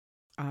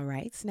All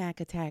right, Snack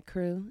Attack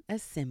crew,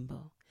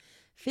 assemble.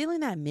 Feeling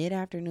that mid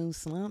afternoon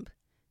slump?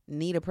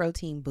 Need a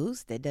protein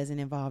boost that doesn't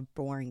involve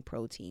boring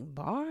protein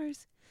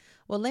bars?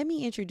 Well, let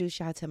me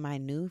introduce y'all to my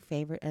new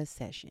favorite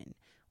obsession,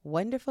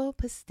 wonderful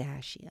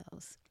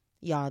pistachios.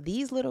 Y'all,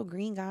 these little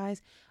green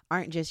guys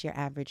aren't just your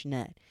average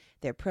nut.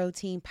 They're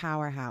protein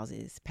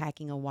powerhouses,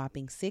 packing a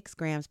whopping 6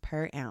 grams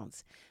per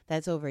ounce.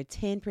 That's over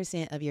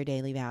 10% of your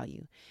daily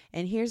value.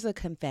 And here's a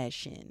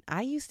confession.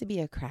 I used to be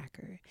a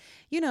cracker.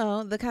 You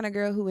know, the kind of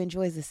girl who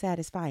enjoys the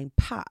satisfying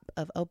pop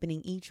of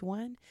opening each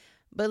one.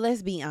 But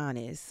let's be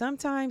honest,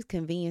 sometimes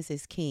convenience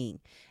is king,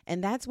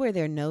 and that's where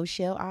their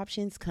no-shell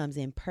options comes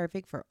in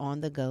perfect for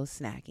on-the-go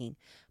snacking.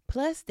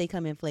 Plus, they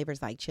come in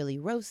flavors like chili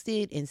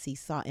roasted and sea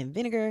salt and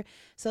vinegar,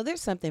 so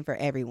there's something for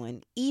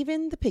everyone,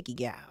 even the picky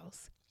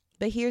gals.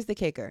 But here's the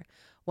kicker.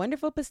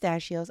 Wonderful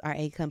pistachios are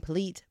a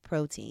complete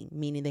protein,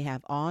 meaning they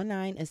have all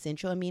 9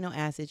 essential amino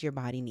acids your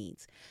body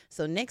needs.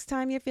 So next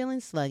time you're feeling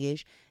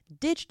sluggish,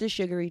 ditch the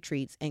sugary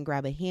treats and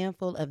grab a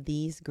handful of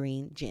these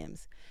green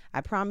gems.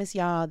 I promise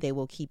y'all they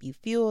will keep you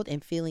fueled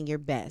and feeling your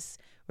best,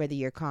 whether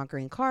you're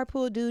conquering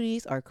carpool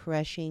duties or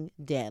crushing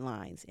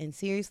deadlines. And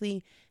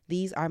seriously,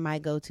 these are my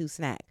go-to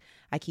snack.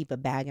 I keep a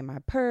bag in my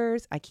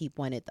purse. I keep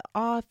one at the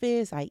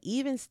office. I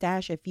even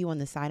stash a few on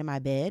the side of my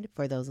bed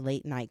for those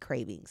late night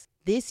cravings.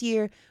 This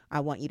year, I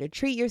want you to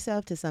treat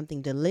yourself to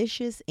something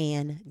delicious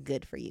and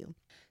good for you.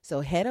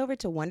 So head over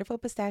to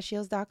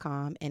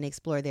wonderfulpistachios.com and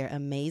explore their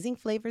amazing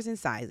flavors and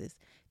sizes.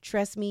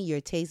 Trust me,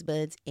 your taste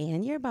buds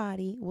and your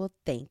body will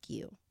thank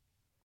you.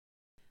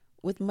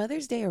 With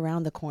Mother's Day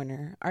around the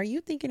corner, are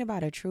you thinking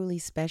about a truly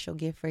special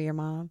gift for your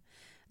mom?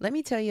 Let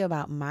me tell you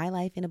about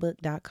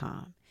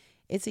mylifeinabook.com.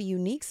 It's a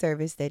unique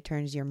service that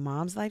turns your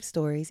mom's life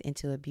stories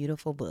into a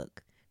beautiful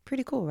book.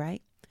 Pretty cool,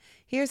 right?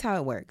 Here's how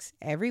it works.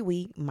 Every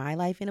week,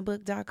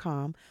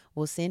 mylifeinabook.com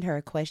will send her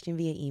a question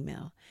via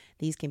email.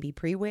 These can be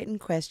pre-written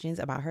questions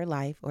about her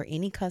life or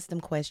any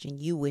custom question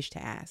you wish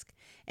to ask.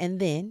 And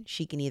then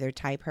she can either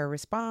type her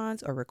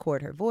response or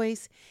record her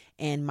voice,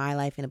 and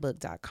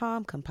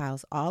mylifeinabook.com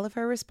compiles all of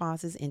her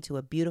responses into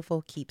a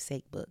beautiful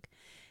keepsake book.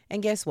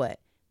 And guess what?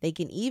 They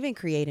can even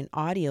create an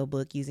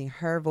audiobook using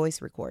her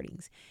voice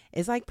recordings.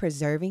 It's like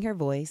preserving her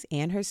voice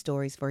and her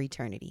stories for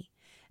eternity.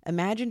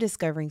 Imagine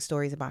discovering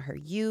stories about her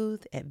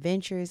youth,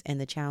 adventures,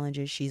 and the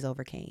challenges she's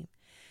overcame.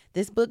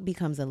 This book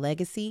becomes a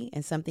legacy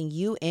and something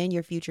you and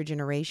your future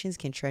generations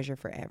can treasure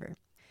forever.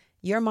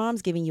 Your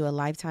mom's giving you a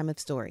lifetime of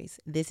stories.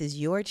 This is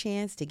your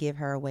chance to give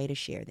her a way to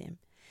share them.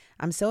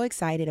 I'm so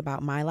excited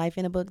about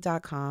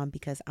mylifeinabook.com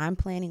because I'm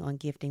planning on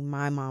gifting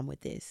my mom with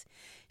this.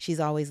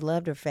 She's always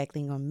loved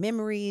reflecting on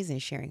memories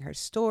and sharing her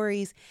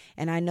stories,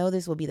 and I know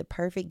this will be the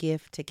perfect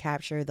gift to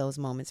capture those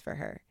moments for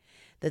her.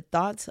 The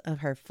thoughts of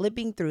her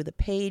flipping through the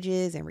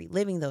pages and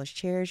reliving those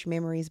cherished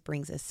memories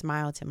brings a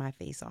smile to my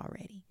face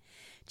already.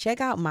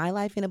 Check out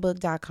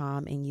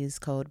mylifeinabook.com and use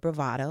code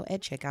BRAVADO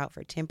at checkout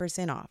for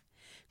 10% off.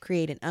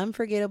 Create an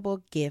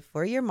unforgettable gift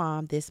for your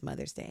mom this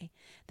Mother's Day.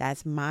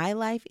 That's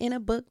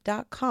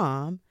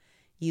mylifeinabook.com.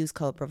 Use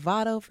code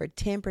BRAVADO for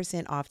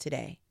 10% off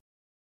today.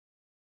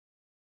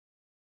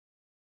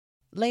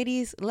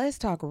 Ladies, let's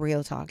talk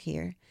real talk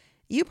here.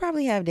 You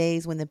probably have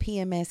days when the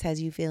PMS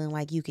has you feeling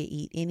like you could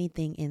eat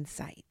anything in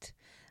sight.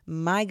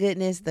 My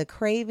goodness, the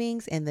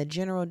cravings and the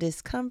general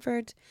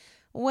discomfort.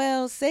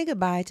 Well, say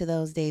goodbye to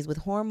those days with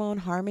Hormone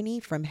Harmony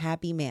from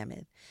Happy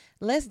Mammoth.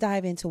 Let's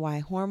dive into why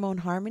Hormone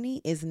Harmony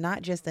is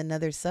not just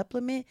another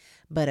supplement,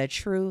 but a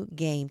true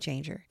game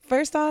changer.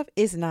 First off,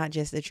 it's not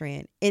just a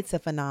trend, it's a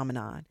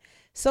phenomenon.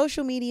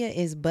 Social media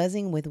is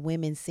buzzing with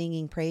women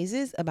singing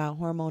praises about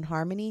Hormone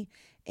Harmony.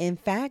 In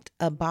fact,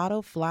 a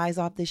bottle flies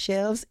off the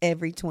shelves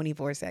every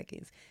 24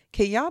 seconds.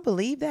 Can y'all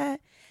believe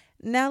that?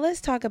 Now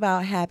let's talk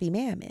about Happy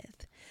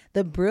Mammoth,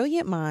 the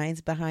brilliant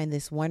minds behind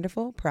this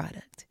wonderful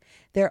product.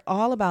 They're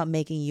all about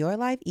making your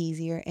life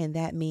easier, and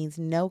that means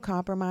no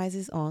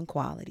compromises on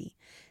quality.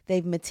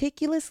 They've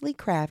meticulously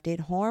crafted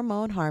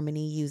Hormone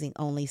Harmony using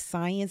only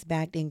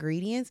science-backed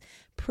ingredients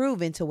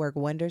proven to work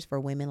wonders for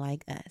women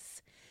like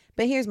us.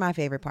 But here's my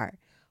favorite part.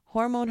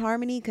 Hormone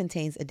Harmony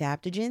contains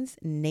adaptogens,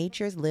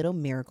 nature's little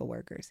miracle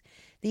workers.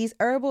 These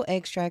herbal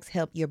extracts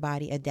help your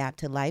body adapt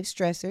to life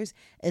stressors,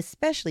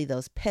 especially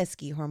those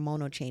pesky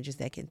hormonal changes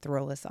that can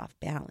throw us off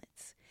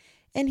balance.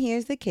 And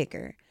here's the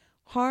kicker.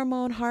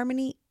 Hormone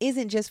Harmony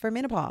isn't just for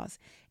menopause.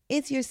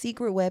 It's your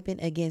secret weapon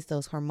against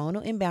those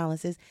hormonal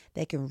imbalances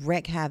that can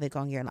wreak havoc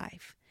on your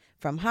life.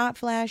 From hot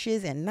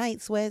flashes and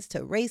night sweats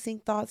to racing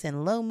thoughts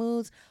and low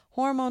moods,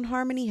 Hormone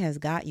Harmony has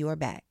got your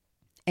back.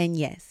 And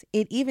yes,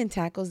 it even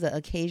tackles the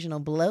occasional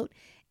bloat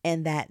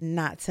and that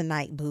not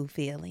tonight boo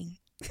feeling.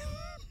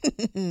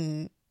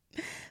 The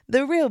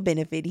real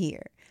benefit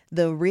here,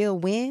 the real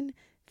win,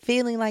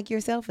 feeling like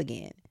yourself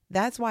again.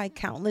 That's why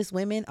countless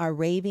women are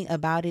raving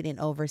about it in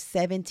over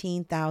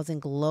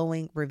 17,000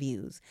 glowing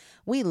reviews.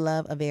 We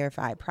love a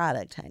verified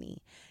product, honey.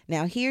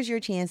 Now here's your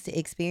chance to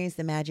experience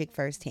the magic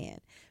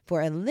firsthand.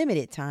 For a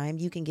limited time,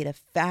 you can get a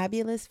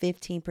fabulous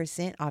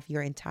 15% off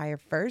your entire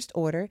first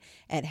order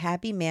at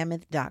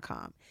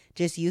happymammoth.com.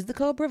 Just use the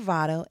code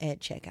BRAVADO at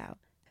checkout.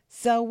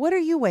 So what are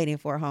you waiting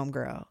for,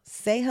 homegirl?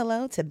 Say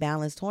hello to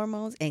balanced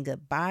hormones and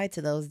goodbye to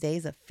those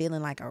days of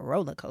feeling like a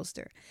roller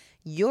coaster.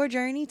 Your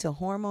journey to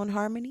hormone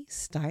harmony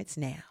starts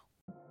now.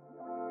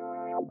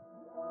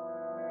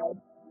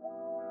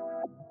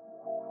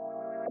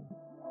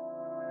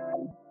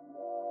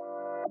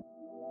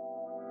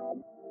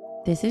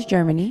 This is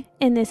Germany.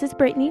 And this is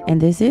Brittany.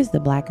 And this is the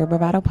Black Girl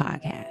Bravado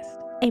Podcast.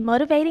 A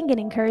motivating and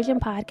encouraging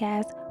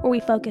podcast where we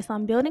focus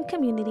on building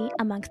community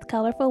amongst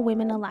colorful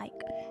women alike.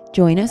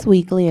 Join us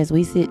weekly as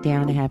we sit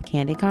down and have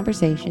candid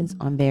conversations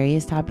on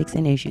various topics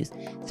and issues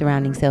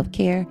surrounding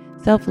self-care,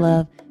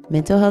 self-love,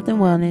 mental health and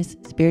wellness,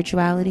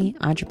 spirituality,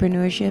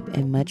 entrepreneurship,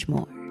 and much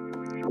more.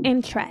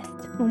 And trust,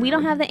 when we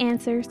don't have the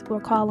answers, we'll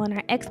call on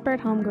our expert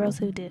homegirls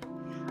who do.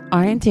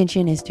 Our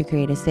intention is to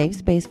create a safe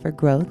space for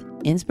growth,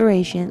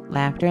 inspiration,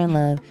 laughter, and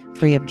love,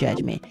 free of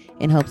judgment,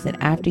 in hopes that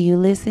after you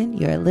listen,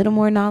 you're a little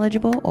more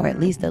knowledgeable or at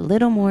least a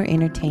little more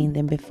entertained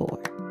than before.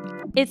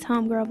 It's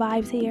homegirl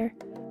vibes here.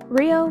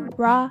 Real,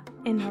 raw,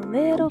 and a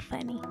little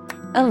funny.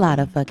 A lot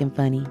of fucking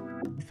funny.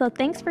 So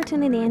thanks for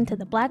tuning in to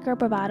the Black Girl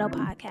Bravado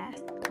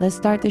Podcast. Let's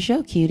start the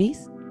show,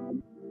 cuties.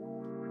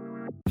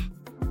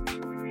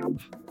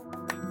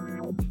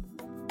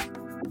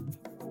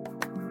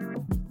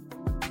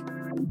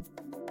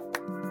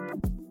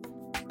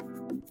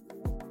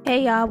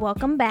 Hey y'all,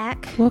 welcome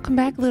back. Welcome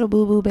back, little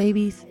boo-boo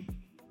babies.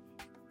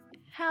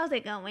 How's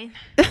it going?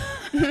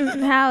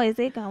 How is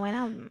it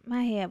going?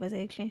 My head was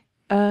itching.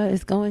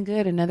 It's going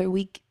good. Another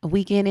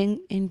weekend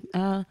in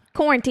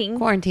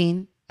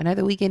Quarantine.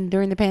 Another weekend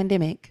during the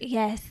pandemic.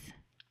 Yes.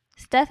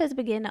 Stuff is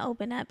beginning to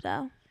open up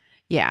though.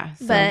 Yeah,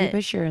 slowly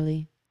but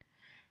surely.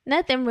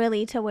 Nothing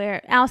really to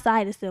where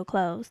outside is still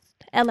closed.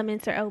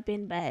 Elements are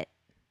open, but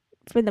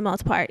for the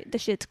most part, the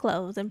shit's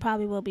closed and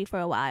probably will be for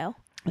a while.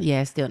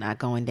 Yeah, it's still not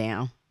going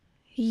down.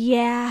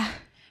 Yeah.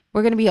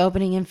 We're going to be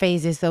opening in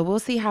phases, so we'll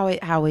see how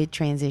it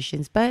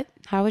transitions. But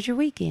how was your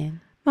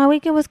weekend? My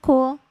weekend was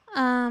cool.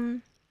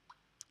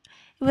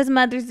 It was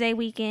Mother's Day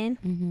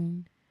weekend.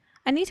 Mm-hmm.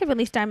 I need to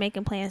really start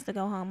making plans to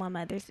go home on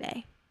Mother's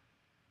Day.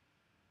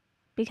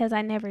 Because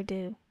I never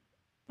do.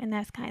 And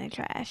that's kind of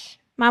trash.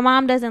 My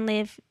mom doesn't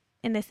live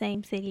in the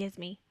same city as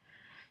me.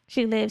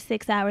 She lives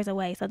 6 hours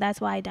away, so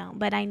that's why I don't.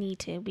 But I need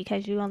to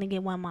because you only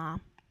get one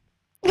mom.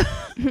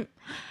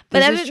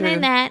 But other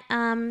than that,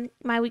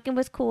 my weekend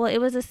was cool. It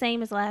was the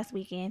same as last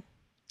weekend.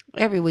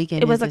 Every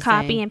weekend it was is a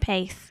copy and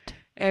paste.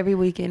 Every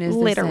weekend is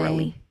literally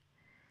the same.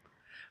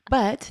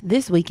 But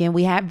this weekend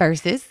we had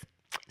verses.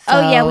 So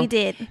oh yeah, we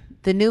did.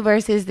 The new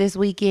verses this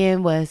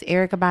weekend was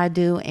Erykah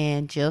Badu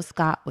and Jill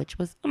Scott, which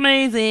was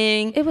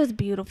amazing. It was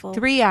beautiful.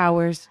 3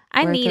 hours.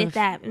 I needed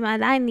that.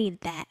 I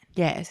needed that.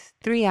 Yes,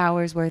 3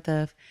 hours worth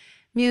of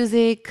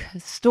music,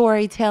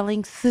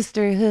 storytelling,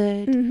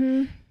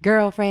 sisterhood,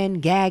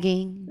 girlfriend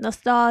gagging,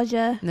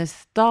 nostalgia.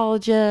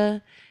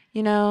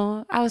 You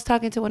know, I was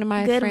talking to one of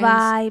my good friends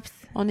vibes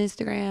on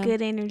Instagram.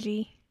 Good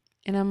energy.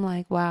 And I'm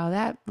like, wow,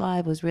 that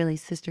live was really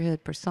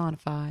sisterhood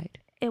personified.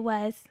 It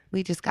was.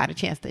 We just got a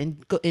chance to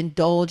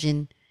indulge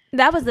in.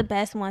 That was the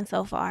best one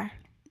so far.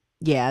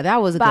 Yeah,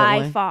 that was a good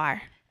one. By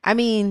far. I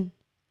mean,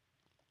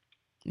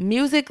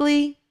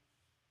 musically,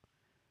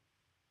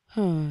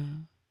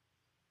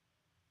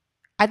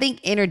 I think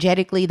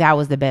energetically, that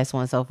was the best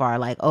one so far.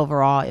 Like,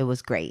 overall, it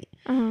was great.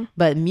 Mm-hmm.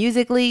 But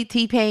musically,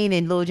 T-Pain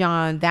and Lil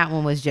Jon, that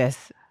one was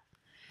just...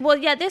 Well,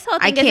 yeah, this whole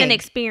thing is an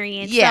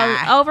experience.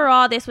 Yeah. So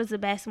overall, this was the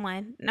best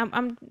one.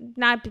 I'm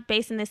not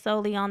basing this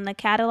solely on the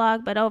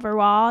catalog, but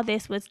overall,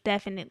 this was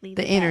definitely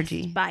the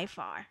energy best by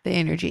far. The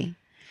energy.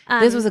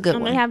 This was a good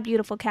one. They have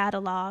beautiful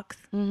catalogs.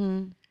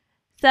 Mm-hmm.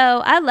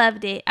 So I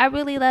loved it. I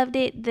really loved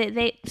it.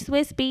 They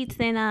Swiss Beats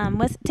and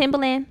what's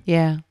Timbaland?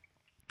 Yeah.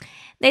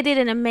 They did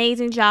an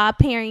amazing job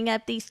pairing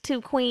up these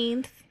two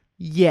queens.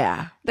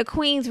 Yeah. The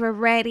queens were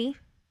ready.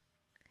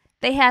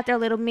 They had their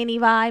little mini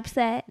vibe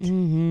set.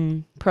 Mm-hmm.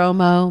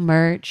 Promo,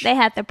 merch. They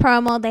had the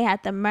promo. They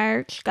had the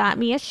merch. Got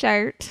me a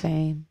shirt.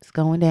 Same. It's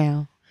going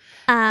down.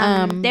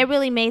 They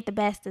really made the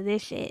best of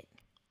this shit.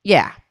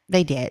 Yeah,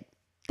 they did.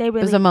 It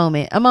was a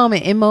moment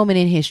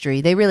in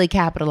history. They really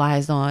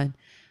capitalized on,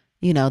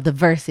 you know, the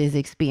Versus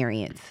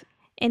experience.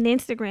 And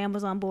Instagram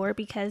was on board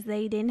because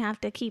they didn't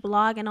have to keep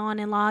logging on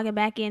and logging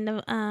back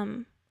into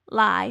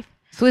live.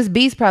 Swiss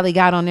Beats probably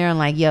got on there and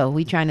like, yo,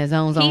 we trying to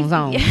zone.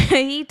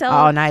 He told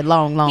all night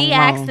long. He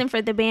asked him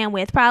for the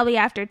bandwidth. Probably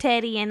after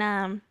Teddy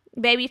and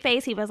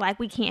Babyface, he was like,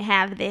 we can't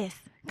have this.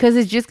 Because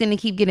it's just going to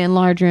keep getting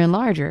larger and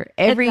larger.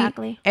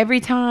 Every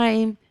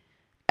time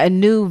a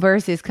new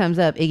Versus comes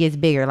up, it gets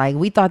bigger. Like,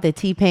 we thought that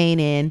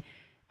T-Pain and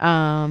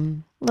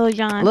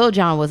Lil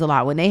Jon was a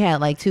lot when they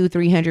had like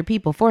 200-300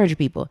 people, 400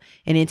 people.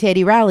 And then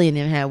Teddy Riley and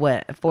them had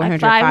what,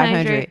 400, like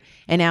 500.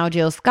 And now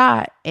Jill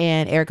Scott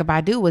and Erykah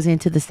Badu was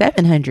into the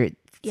 700.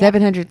 Yep.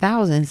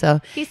 700,000. So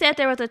he said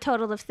there was a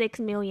total of 6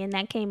 million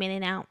that came in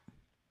and out.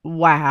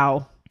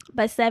 Wow.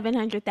 But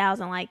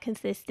 700,000 like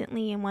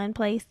consistently in one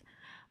place.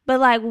 But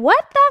like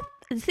what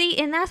the see,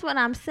 and that's what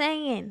I'm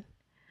saying.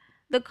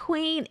 The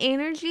queen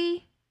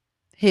energy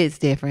hits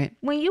different.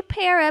 When you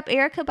pair up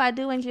Erykah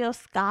Badu and Jill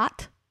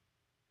Scott,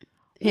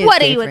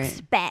 What do you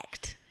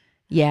expect?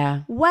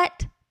 Yeah.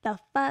 What the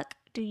fuck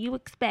do you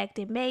expect?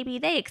 And maybe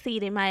they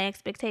exceeded my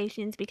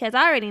expectations because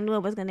I already knew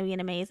it was going to be an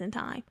amazing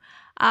time.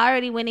 I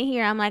already went in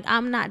here. I'm like,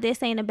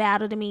 this ain't a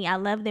battle to me. I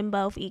love them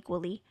both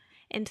equally.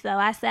 And so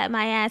I sat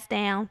my ass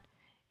down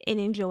and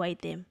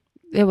enjoyed them.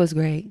 It was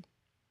great.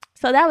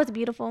 So that was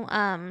beautiful.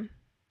 Erykah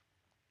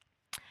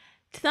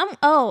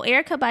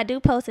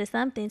Badu posted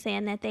something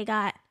saying that they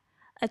got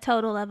a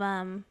total of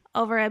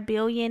over 1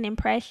 billion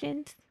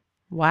impressions.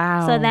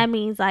 Wow. So that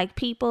means like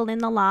people in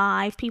the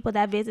live, people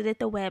that visited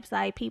the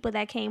website, people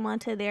that came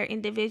onto their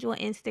individual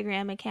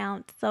Instagram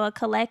accounts. So a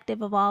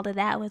collective of all of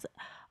that was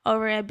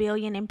over 1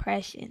 billion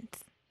impressions.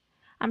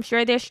 I'm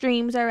sure their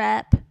streams are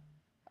up.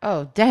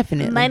 Oh,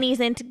 definitely. Money's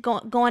into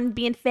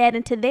being fed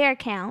into their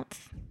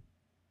accounts.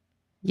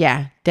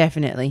 Yeah,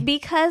 definitely.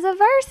 Because of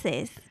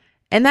Versus.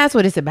 And that's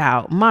what it's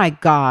about. My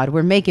God,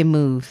 we're making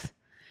moves.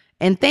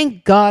 And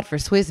thank God for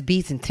Swiss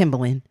Beats and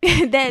Timbaland.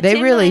 They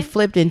really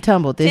flipped and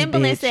tumbled this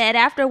Timbaland bitch. said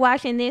after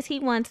watching this, he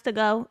wants to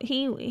go.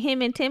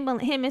 Him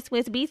and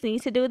Swiss Beats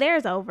need to do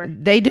theirs over.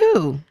 They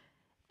do.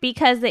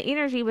 Because the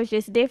energy was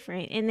just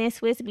different. And then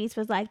Swiss Beats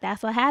was like,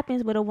 that's what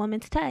happens with a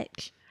woman's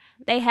touch.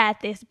 They had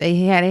it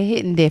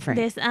hitting different.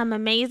 This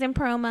amazing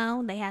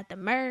promo. They had the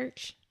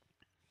merch.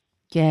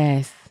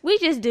 Yes. We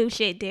just do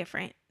shit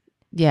different.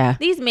 Yeah.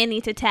 These men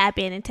need to tap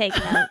in and take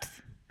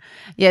notes.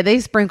 Yeah, they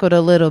sprinkled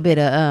a little bit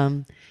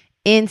of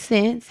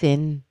incense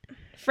and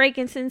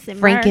frankincense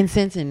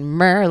and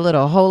myrrh, a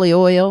little holy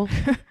oil.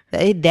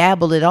 They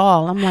dabbled it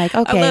all. I'm like,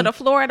 okay. A little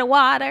Florida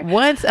water.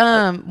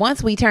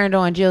 Once we tuned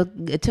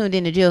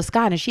into Jill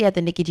Scott, and she had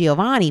the Nikki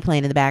Giovanni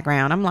playing in the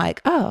background. I'm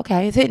like, oh,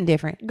 okay, it's hitting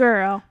different.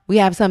 Girl. We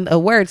have some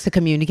words to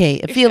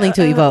communicate, a feeling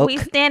to evoke. We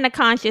stand a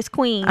conscious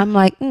queen. I'm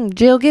like,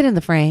 Jill, get in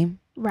the frame.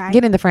 Right.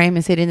 Get in the frame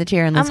and sit in the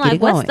chair and let's get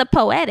it going. What's the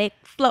poetic?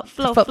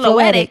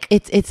 Floetic.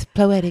 It's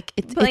poetic.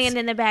 It's playing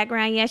in the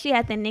background. Yeah, she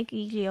had the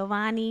Nikki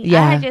Giovanni.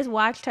 Yeah. I had just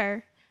watched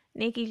her,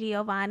 Nikki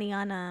Giovanni,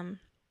 on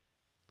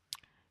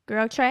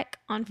Girl Trek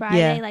on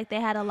Friday. Yeah. Like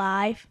they had a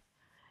live.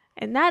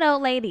 And that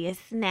old lady is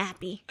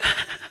snappy.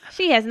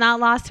 She has not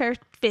lost her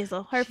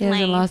fizzle, her flame. She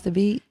hasn't lost a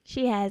beat?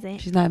 She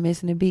hasn't. She's not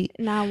missing a beat?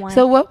 Not one.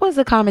 So what was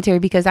the commentary?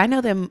 Because I know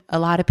that a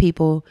lot of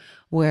people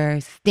were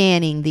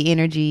standing the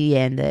energy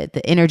and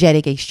the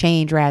energetic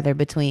exchange, rather,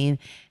 between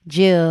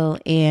Jill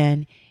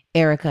and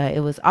Erykah.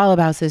 It was all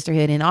about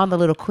sisterhood, and all the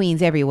little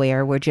queens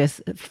everywhere were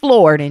just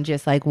floored and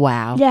just like,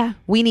 wow. Yeah.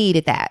 We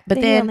needed that. But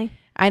then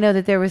I know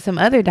that there was some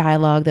other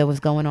dialogue that was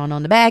going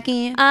on the back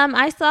end.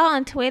 I saw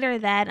on Twitter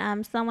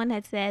that someone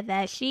had said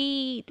that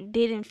she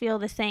didn't feel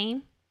the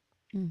same.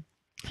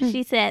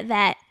 She said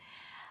that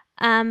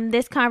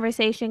this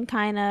conversation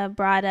kind of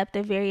brought up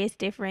the various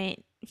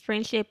different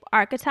friendship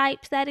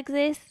archetypes that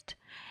exist.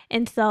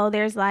 And so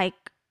there's like,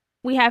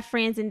 we have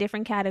friends in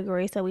different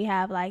categories. So we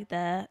have like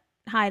the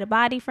high to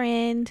body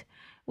friend.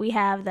 We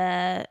have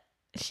the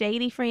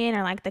shady friend,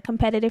 or like the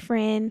competitive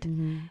friend.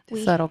 Mm-hmm.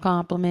 The subtle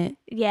compliment.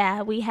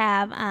 Yeah. We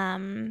have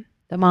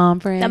the mom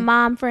friend.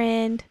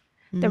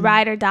 Mm-hmm. The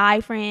ride or die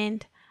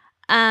friend.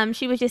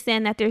 She was just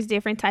saying that there's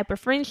different type of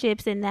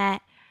friendships, and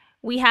that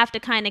we have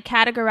to kind of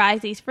categorize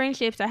these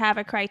friendships or have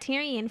a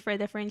criterion for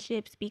the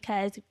friendships,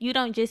 because you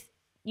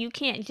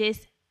can't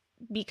just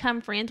become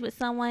friends with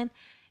someone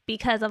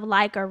because of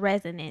like or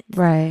resonance.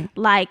 Right.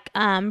 Like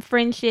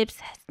friendships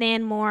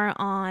stand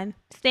on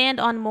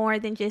more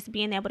than just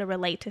being able to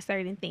relate to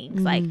certain things.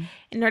 Mm-hmm. Like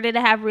in order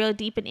to have real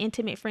deep and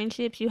intimate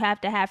friendships, you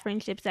have to have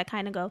friendships that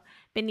kind of go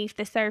beneath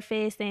the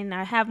surface and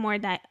have more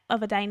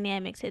of a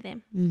dynamic to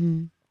them.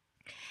 Mm-hmm.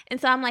 And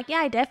so I'm like, yeah,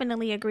 I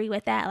definitely agree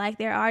with that. Like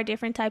there are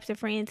different types of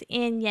friends,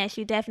 and yes,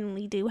 you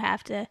definitely do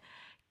have to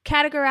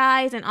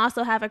categorize and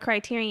also have a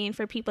criterion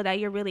for people that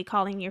you're really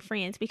calling your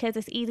friends, because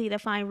it's easy to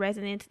find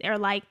resonance or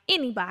like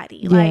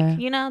anybody. Yeah.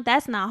 Like,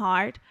 that's not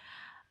hard.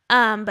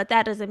 But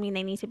that doesn't mean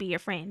they need to be your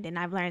friend. And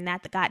I've learned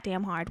that the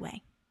goddamn hard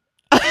way.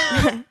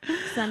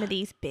 Some of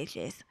these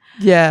bitches.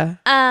 Yeah.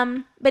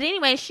 But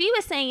anyway, she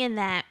was saying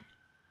that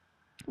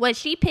what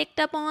she picked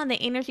up on, the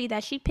energy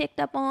that she picked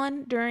up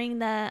on during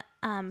the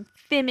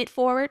Fem It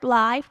Forward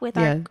live with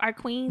our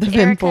queens, the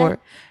Fem Forward.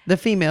 The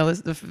female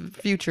is the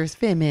future is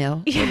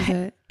female. What is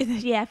that?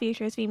 Yeah,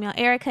 future is female.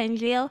 Erykah and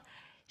Jill.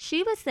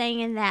 She was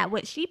saying that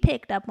what she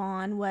picked up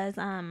on was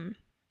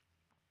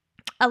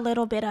a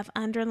little bit of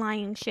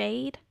underlying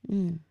shade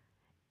and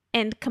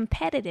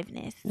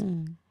competitiveness.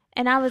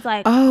 And I was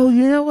like, oh,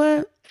 you know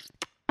what?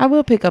 I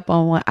will pick up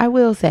on one. I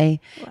will say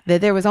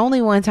that there was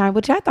only one time,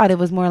 which I thought it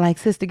was more like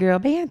sister girl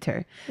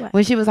banter,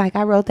 when she was like,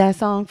 I wrote that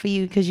song for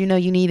you because you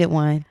needed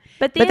one.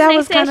 But then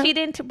they said she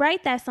didn't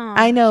write that song.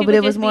 I know, but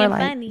it was more like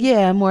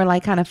funny. More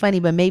like kind of funny.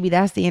 But maybe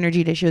that's the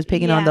energy that she was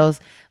picking on, those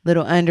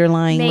little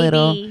underlying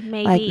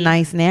like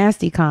nice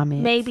nasty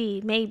comments.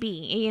 Maybe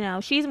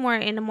she's more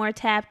in a more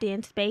tapped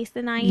in space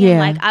than I am. Yeah.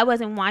 Like I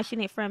wasn't watching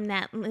it from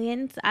that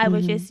lens. I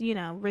was just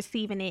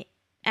receiving it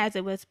as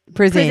it was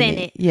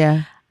presented.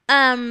 Yeah.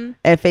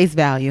 At face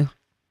value.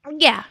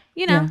 Yeah,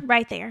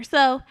 right there.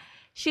 So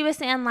she was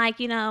saying like,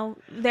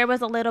 there was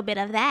a little bit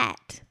of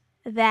that.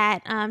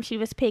 that she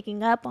was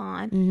picking up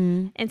on.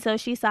 Mm-hmm. And so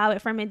she saw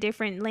it from a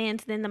different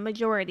lens than the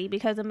majority,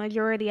 because the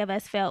majority of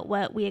us felt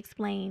what we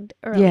explained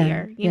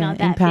earlier. You know,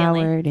 that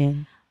empowered feeling.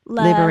 and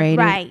Love, liberated.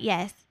 right,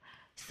 yes.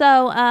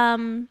 So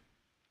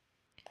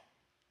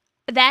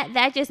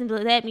that just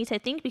led me to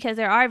think, because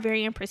there are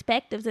varying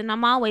perspectives, and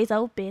I'm always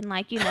open,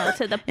 like, you know,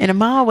 to the and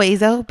I'm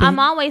always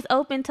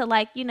open to,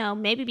 like, you know,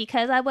 maybe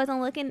because I wasn't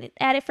looking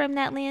at it from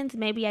that lens,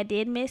 maybe I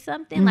did miss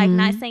something. Like,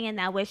 not saying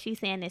that what she's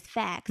saying is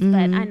facts, but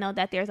I know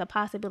that there's a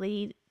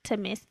possibility to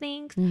miss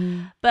things.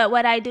 But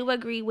what I do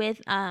agree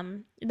with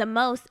the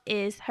most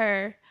is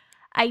her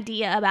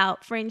idea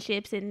about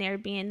friendships and there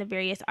being the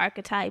various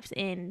archetypes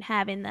and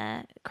having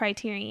the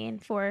criterion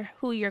for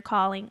who you're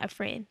calling a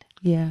friend.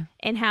 Yeah.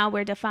 And how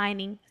we're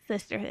defining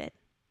sisterhood.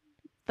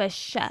 For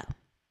sure.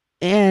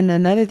 And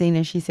another thing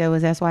that she said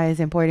was that's why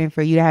it's important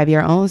for you to have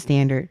your own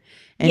standard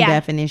and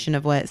definition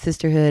of what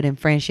sisterhood and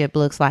friendship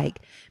looks like.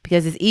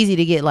 Because it's easy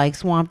to get like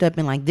swamped up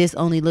in like this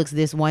only looks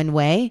this one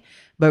way.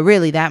 But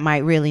really that might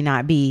really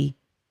not be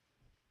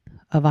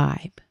a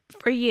vibe.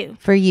 For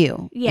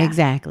you. Yeah.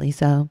 Exactly.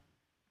 So.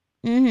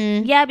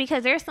 Yeah,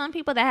 because there's some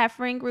people that have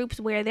friend groups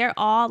where they're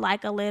all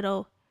like a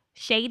little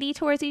shady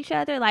towards each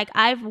other. Like,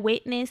 I've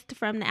witnessed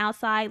from the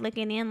outside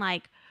looking in,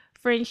 like,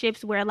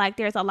 friendships where like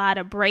there's a lot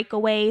of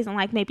breakaways, and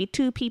like maybe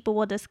two people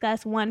will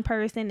discuss one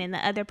person and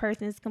the other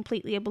person is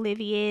completely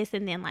oblivious,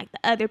 and then like the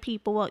other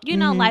people will, you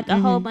know, like a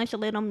whole bunch of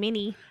little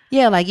mini.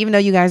 Yeah, like even though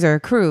you guys are a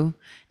crew,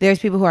 there's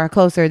people who are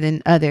closer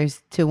than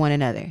others to one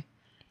another.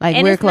 Like,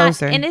 and we're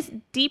closer. And it's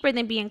deeper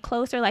than being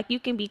closer. Like,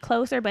 you can be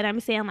closer, but I'm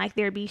saying like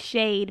there be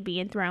shade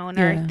being thrown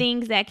or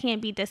things that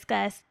can't be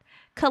discussed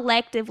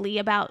collectively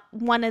about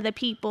one of the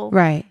people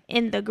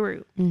in the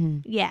group.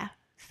 Yeah.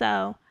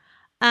 So,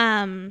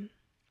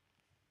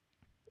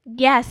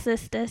 yeah,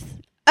 sisters.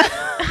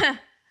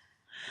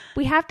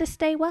 We have to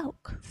stay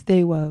woke.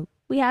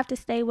 We have to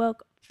stay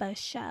woke for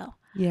sure.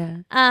 Yeah.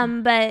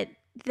 But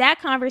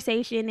that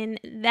conversation and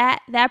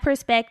that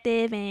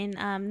perspective and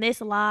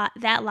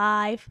that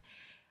live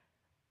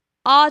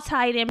all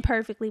tied in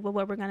perfectly with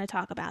what we're going to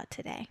talk about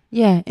today.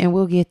 Yeah, and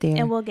we'll get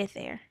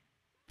there.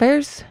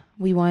 First,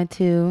 we want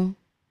to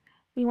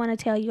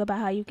tell you about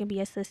how you can be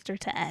a sister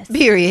to us.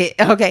 Period.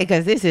 Okay,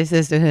 because this is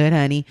sisterhood,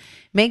 honey.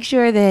 Make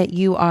sure that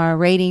you are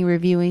rating,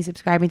 reviewing,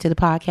 subscribing to the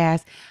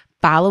podcast,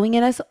 following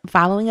us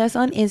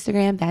on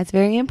Instagram. That's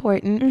very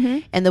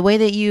important. And the way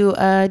that you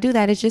do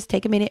that is just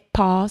take a minute,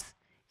 pause,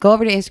 go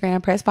over to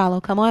Instagram, press follow,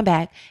 come on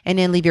back, and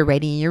then leave your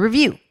rating and your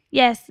review.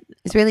 Yes.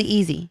 It's really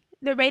easy.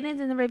 The ratings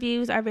and the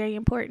reviews are very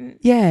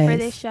important for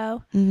this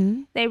show.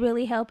 They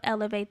really help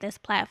elevate this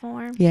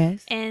platform.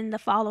 Yes. And the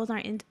follows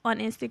on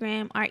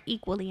Instagram are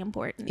equally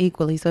important.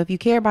 Equally. So if you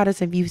care about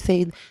us, if you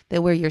say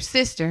that we're your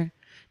sister,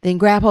 then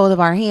grab hold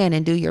of our hand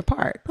and do your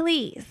part.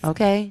 Please.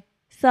 Okay.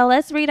 So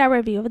let's read our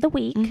review of the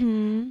week.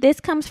 This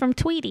comes from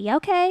Tweety,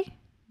 okay?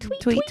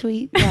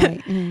 Tweet.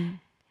 Right.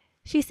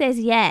 She says,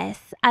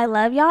 yes, I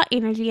love y'all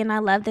energy and I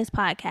love this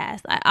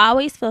podcast. I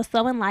always feel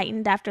so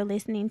enlightened after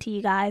listening to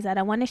you guys that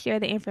I want to share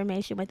the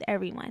information with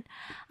everyone.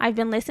 I've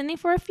been listening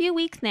for a few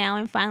weeks now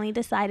and finally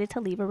decided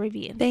to leave a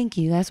review. Thank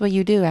you. That's what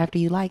you do after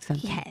you like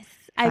something. Yes.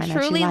 I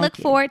truly look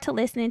forward to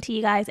listening to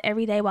you guys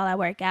every day while I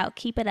work out.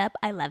 Keep it up.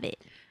 I love it.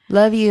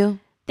 Love you.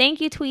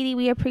 Thank you, Tweety.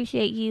 We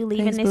appreciate you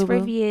leaving this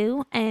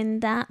review.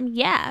 And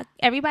yeah,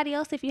 everybody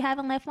else, if you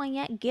haven't left one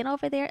yet, get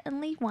over there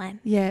and leave one.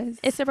 Yes.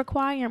 It's a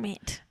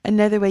requirement.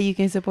 Another way you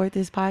can support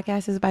this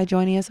podcast is by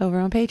joining us over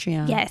on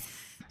Patreon. Yes.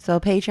 So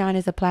Patreon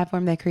is a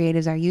platform that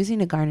creatives are using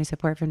to garner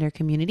support from their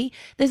community.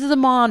 This is a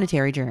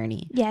monetary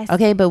journey. Yes.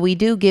 Okay, but we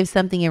do give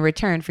something in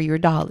return for your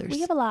dollars. We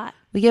give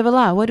a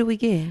lot. What do we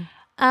give?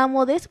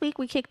 Well, this week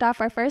we kicked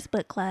off our first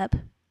book club.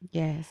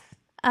 Yes.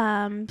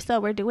 So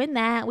we're doing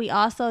that. We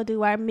also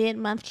do our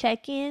mid-month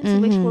check-ins,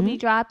 which will be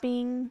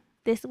dropping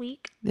this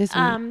week.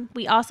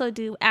 We also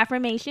do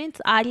affirmations,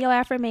 audio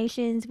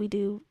affirmations. We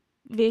do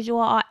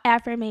visual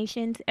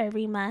affirmations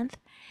every month.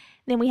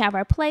 Then we have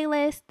our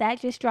playlist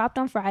that just dropped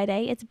on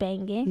Friday. It's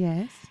banging.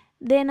 Yes.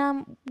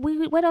 Then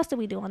what else do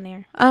we do on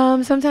there?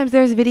 Sometimes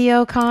there's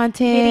video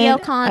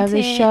content of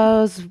the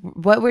shows.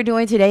 What we're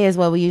doing today is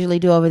what we usually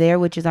do over there,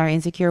 which is our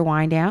Insecure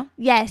wind down.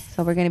 Yes.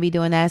 So we're going to be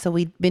doing that. So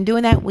we've been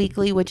doing that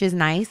weekly, which is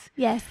nice.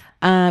 Yes.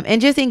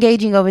 And just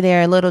engaging over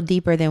there a little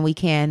deeper than we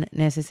can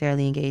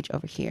necessarily engage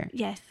over here.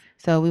 Yes.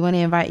 So we want to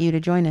invite you to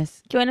join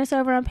us. Join us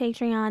over on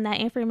Patreon. That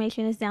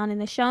information is down in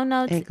the show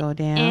notes. It go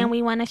down. And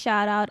we want to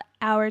shout out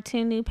our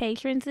 2 new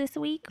patrons this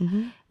week.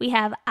 We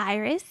have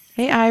Iris.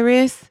 Hey,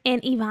 Iris.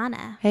 And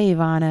Ivana. Hey,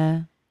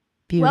 Ivana.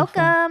 Beautiful.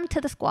 Welcome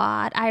to the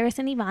squad, Iris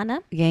and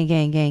Ivana.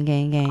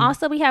 Gang.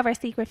 Also, we have our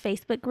secret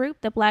Facebook group,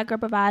 the Black Girl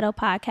Bravado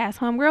Podcast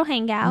Homegirl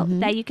Hangout,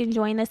 that you can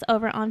join us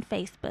over on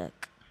Facebook.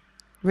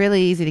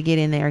 Really easy to get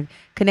in there.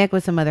 Connect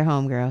with some other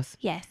homegirls.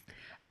 Yes.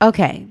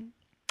 Okay.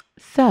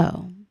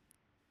 So,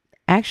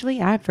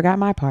 actually, I forgot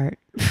my part.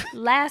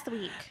 Last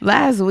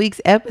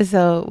week's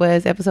episode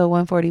was episode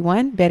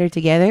 141, Better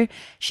Together,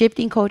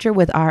 Shifting Culture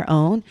with Our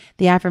Own.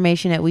 The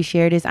affirmation that we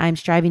shared is, I'm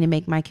striving to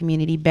make my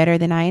community better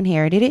than I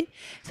inherited it.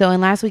 So in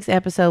last week's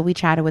episode, we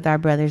chatted with our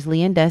brothers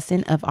Lee and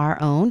Dustin of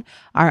Our Own.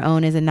 Our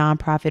Own is a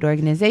nonprofit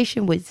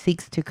organization which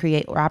seeks to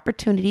create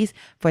opportunities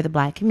for the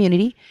Black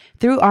community.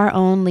 Through Our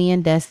Own, Lee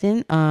and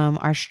Dustin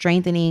are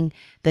strengthening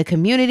the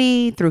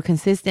community through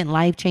consistent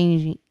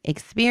life-changing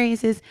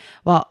experiences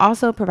while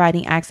also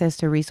providing access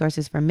to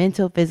resources for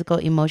mental, physical,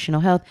 emotional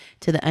health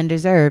to the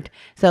underserved.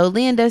 So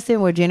Lee and Dustin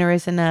were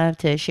generous enough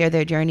to share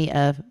their journey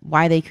of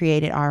why they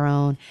created Our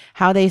Own,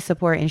 how they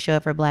support and show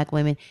up for Black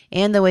women,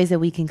 and the ways that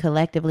we can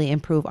collectively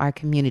improve our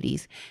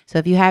communities. So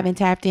if you haven't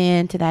tapped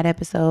into that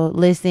episode,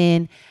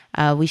 listen.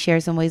 We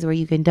share some ways where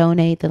you can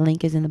donate. The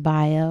link is in the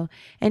bio.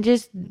 And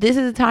just, this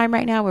is a time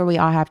right now where we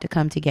all have to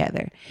come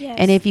together. Yes.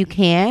 And if you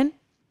can,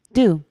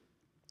 do.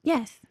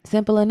 Yes.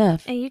 Simple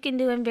enough. And you can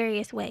do in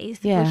various ways.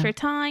 Yeah. With your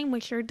time,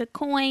 with your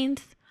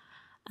coins.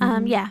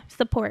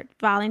 Support,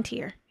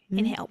 volunteer,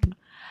 and help.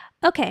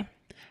 Okay.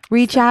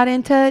 Reach out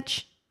and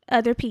touch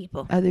other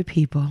people.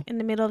 In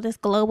the middle of this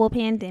global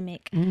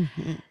pandemic.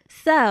 Mm-hmm.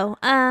 So,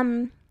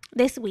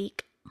 this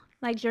week,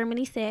 like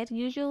Germany said,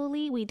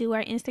 usually we do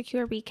our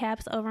Insecure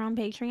recaps over on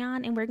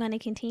Patreon, and we're going to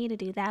continue to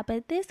do that.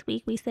 But this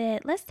week we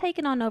said, let's take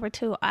it on over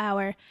to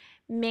our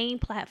main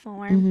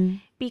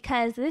platform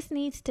because this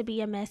needs to be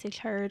a message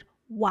heard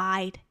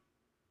wide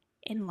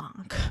and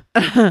long.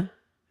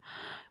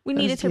 We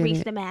needed to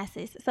reach the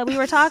masses. So we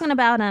were talking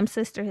about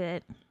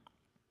Sisterhood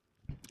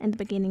in the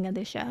beginning of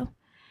the show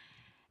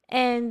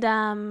and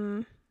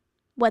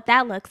what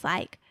that looks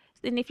like.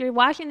 And if you're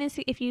watching this,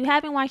 if you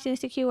haven't watched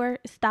Insecure,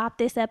 stop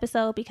this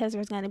episode because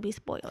there's going to be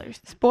spoilers.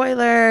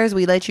 Spoilers.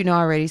 We let you know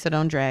already, so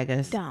don't drag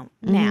us. Don't.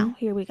 Now,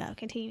 here we go.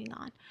 Continuing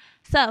on.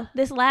 So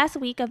this last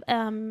week of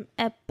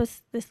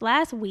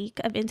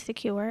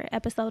Insecure,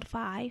 episode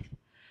 5,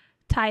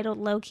 titled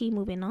 "Low Key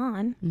Moving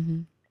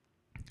On,"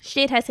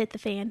 shit has hit the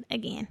fan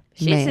again.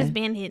 Shit has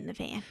been hitting the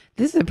fan.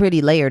 This is a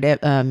pretty layered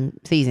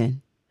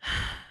season.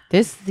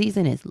 This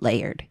season is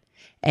layered.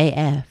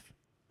 AF.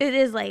 It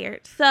is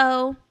layered.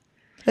 So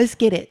let's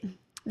get it.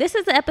 This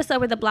is the episode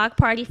where the block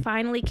party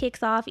finally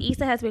kicks off.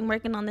 Issa has been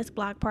working on this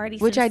block party.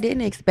 Which I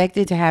didn't expect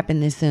it to happen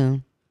this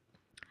soon.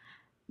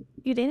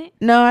 You didn't?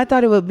 No, I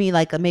thought it would be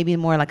like maybe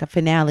more like a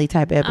finale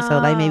type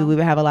episode. Like maybe we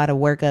would have a lot of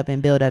work up and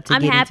build up to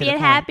get into the point. I'm happy it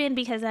happened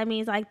because that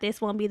means like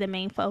this won't be the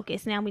main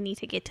focus. Now we need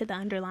to get to the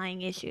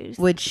underlying issues.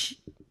 Which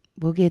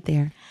we'll get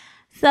there.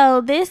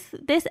 So this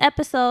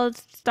episode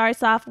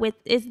starts off with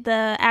is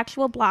the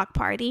actual block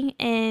party,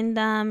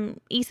 and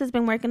Issa's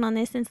been working on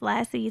this since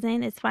last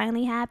season. It's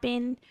finally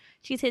happened.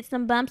 She's hit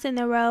some bumps in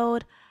the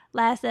road.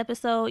 Last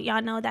episode,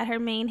 y'all know that her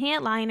main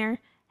headliner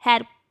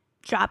had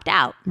dropped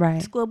out,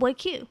 right? Schoolboy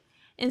Q,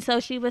 and so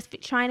she was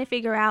trying to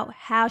figure out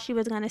how she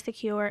was going to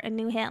secure a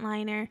new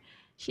headliner.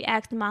 She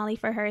asked Molly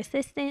for her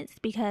assistance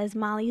because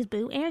Molly's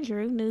new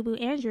boo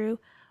Andrew,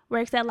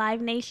 works at Live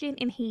Nation,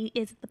 and he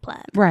is the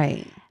plug.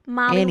 Right.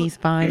 Molly, and he's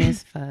fine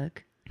as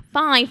fuck.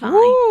 Fine.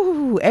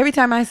 Woo! Every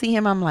time I see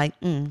him, I'm like,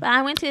 But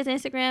I went to his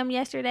Instagram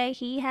yesterday.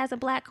 He has a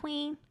black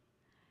queen.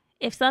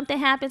 If something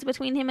happens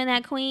between him and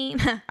that queen,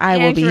 I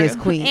will be his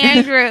queen.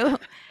 Andrew.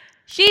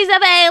 She's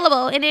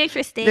available and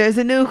interested. There's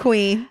a new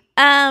queen.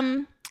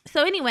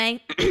 So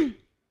anyway,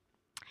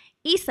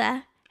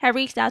 Issa had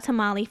reached out to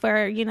Molly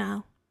for,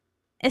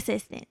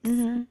 assistance.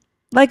 Mm-hmm.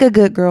 Like a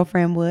good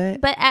girlfriend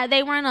would. But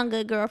they weren't on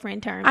good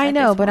girlfriend terms. I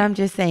know, but I'm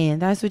just saying.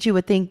 That's what you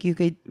would think. You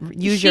could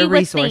use your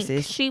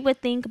resources. She would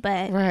think,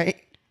 but... Right.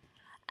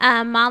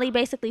 Molly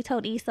basically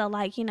told Issa,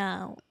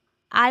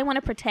 I want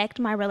to protect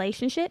my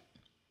relationship.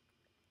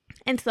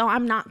 And so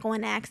I'm not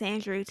going to ask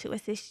Andrew to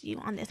assist you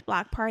on this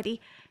block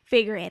party.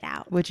 Figure it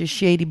out. Which is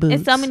shady boots.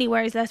 In so many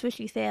words, that's what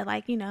she said.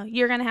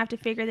 You're going to have to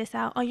figure this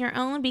out on your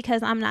own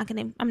because I'm not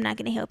going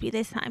to help you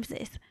this time,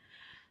 sis.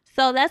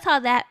 So that's how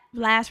that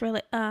last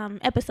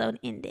episode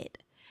ended.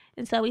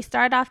 And so we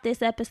start off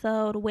this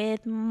episode with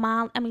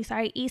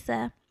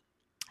Issa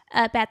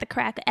up at the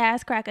crack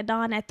of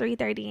dawn at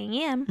 3:30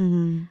 a.m.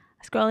 Mm-hmm.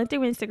 Scrolling through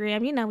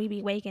Instagram. We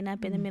be waking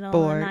up in the middle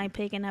of the night,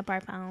 picking up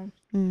our phone.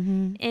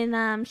 Mm-hmm.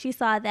 And she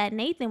saw that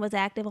Nathan was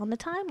active on the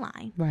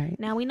timeline. Right.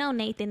 Now we know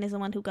Nathan is the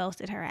one who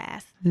ghosted her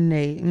ass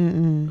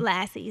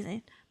last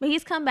season. But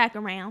he's come back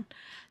around.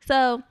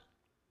 So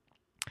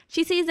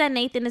she sees that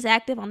Nathan is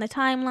active on the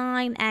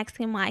timeline, asks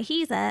him why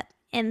he's up,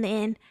 and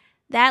then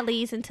that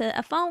leads into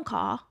a phone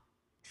call.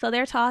 So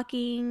they're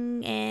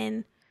talking,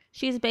 and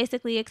she's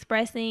basically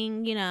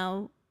expressing,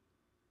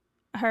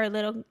 her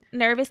little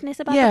nervousness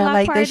about the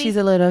block party. That she's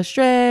a little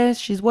stressed,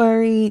 she's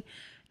worried,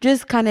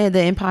 just kind of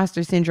the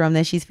imposter syndrome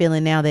that she's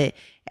feeling now that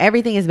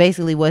everything is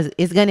basically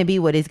it's going to be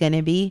what it's going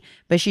to be,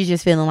 but she's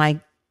just feeling like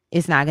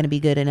it's not going to be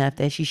good enough,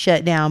 that she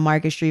shut down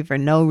Market Street for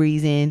no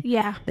reason.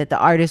 Yeah. That the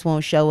artist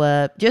won't show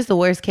up. Just the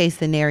worst case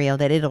scenario,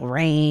 that it'll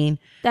rain.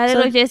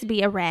 It'll just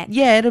be a wreck.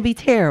 Yeah, it'll be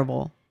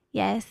terrible.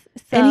 Yes.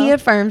 So, and he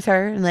affirms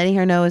her and letting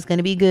her know it's going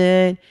to be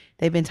good.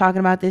 They've been talking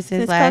about this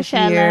since last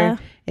Coachella. year.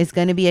 It's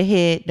going to be a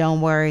hit.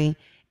 Don't worry.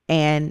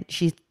 and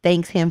she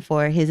thanks him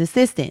for his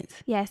assistance.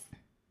 Yes.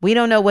 We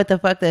don't know what the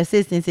fuck the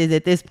assistance is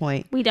at this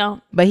point. We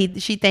don't.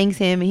 But she thanks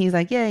him, and he's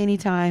like, yeah,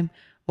 anytime,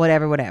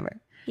 whatever.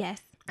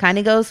 Yes. Kind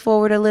of goes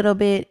forward a little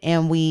bit,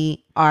 and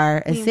we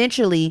are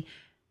essentially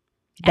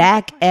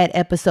back at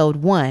episode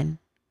 1,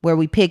 where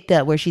we picked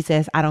up, where she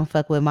says, I don't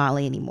fuck with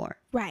Molly anymore.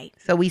 Right.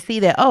 So we see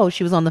that,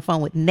 she was on the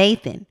phone with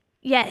Nathan.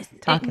 Yes.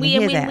 Talking we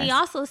to his ass. we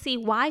also see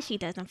why she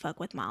doesn't fuck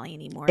with Molly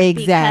anymore.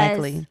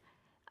 Exactly.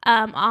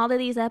 Because, all of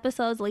these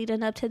episodes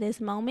leading up to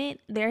this moment,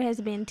 there has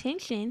been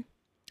tension.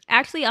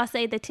 Actually, I'll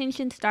say the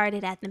tension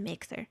started at the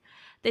mixer.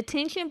 The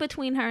tension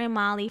between her and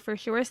Molly for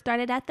sure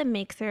started at the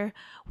mixer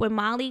when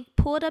Molly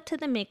pulled up to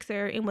the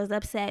mixer and was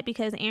upset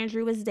because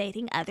Andrew was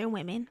dating other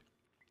women.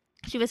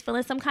 She was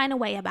feeling some kind of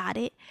way about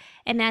it.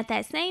 And at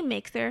that same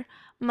mixer,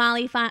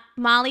 Molly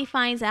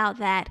finds out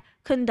that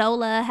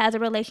Condola has a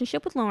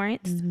relationship with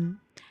Lawrence. Mm-hmm.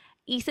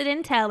 Issa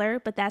didn't tell her,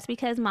 but that's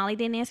because Molly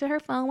didn't answer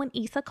her phone when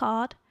Issa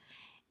called.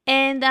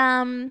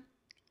 And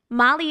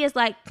Molly is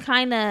like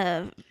kind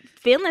of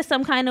feeling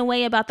some kind of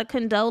way about the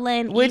Condola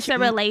and Issa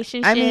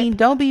relationship. I mean,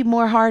 don't be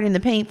more hard in the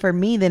paint for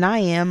me than I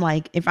am.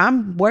 Like, if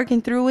I'm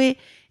working through it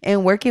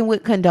and working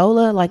with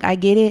Condola, like, I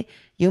get it.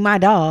 You my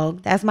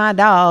dog. That's my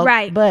dog.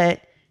 Right.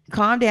 But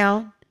calm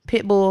down.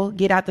 Pitbull,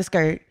 get out the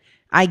skirt.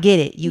 I get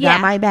it. You got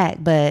my back.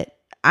 But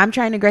I'm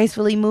trying to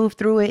gracefully move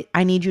through it.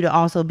 I need you to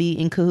also be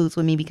in cahoots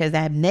with me because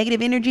that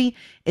negative energy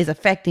is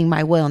affecting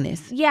my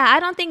wellness. Yeah, I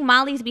don't think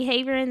Molly's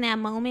behavior in that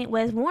moment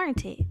was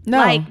warranted. No.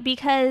 Like,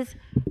 because...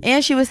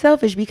 And she was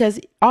selfish because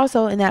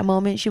also in that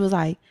moment, she was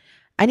like,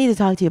 I need to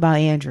talk to you about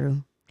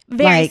Andrew.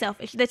 Very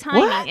selfish. The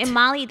timing. What? And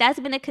Molly, that's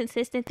been a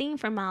consistent theme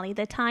for Molly.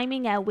 The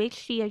timing at which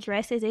she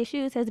addresses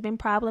issues has been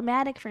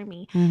problematic for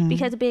me. Mm-hmm.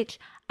 Because, bitch,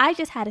 I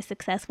just had a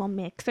successful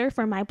mixer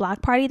for my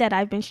block party that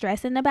I've been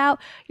stressing about.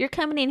 You're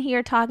coming in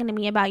here talking to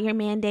me about your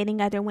man dating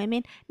other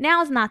women.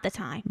 Now's not the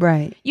time.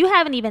 Right. You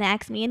haven't even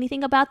asked me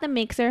anything about the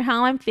mixer,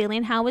 how I'm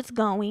feeling, how it's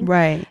going.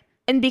 Right.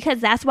 And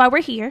because that's why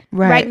we're here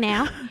right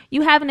now.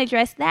 You haven't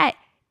addressed that.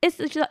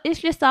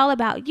 It's just all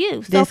about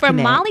you. So for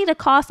Molly to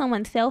call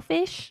someone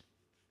selfish...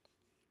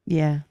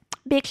 Yeah.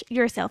 Bitch,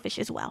 you're selfish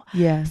as well.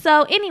 Yeah.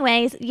 So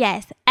anyways,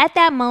 yes, at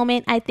that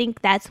moment, I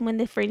think that's when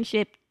the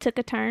friendship took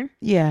a turn.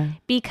 Yeah.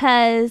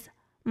 Because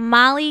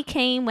Molly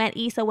came at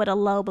Issa with a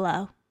low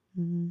blow,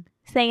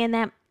 saying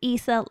that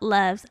Issa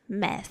loves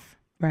mess.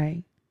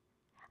 Right.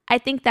 I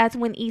think that's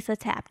when Issa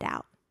tapped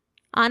out.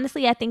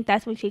 Honestly, I think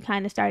that's when she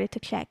kind of started to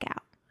check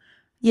out.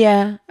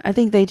 Yeah, I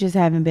think they just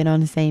haven't been on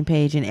the same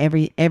page in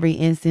every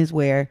instance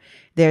where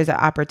there's an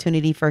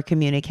opportunity for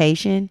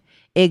communication,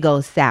 it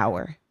goes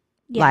sour.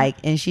 Yeah. Like,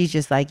 and she's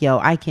just like, yo,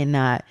 I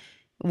cannot,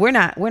 we're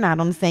not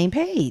on the same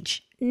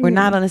page. We're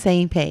not on the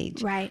same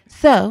page. Right.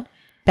 So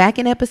back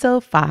in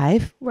episode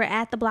 5, we're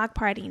at the block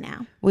party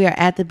now. We are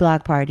at the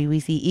block party. We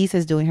see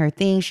Issa's doing her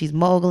thing. She's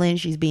moguling.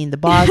 She's being the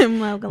boss,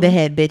 the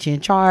head bitch in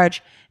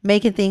charge,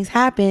 making things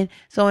happen,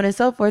 so on and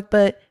so forth.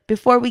 But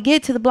before we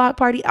get to the block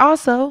party,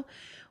 also,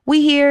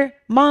 we hear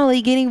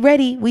Molly getting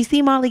ready. We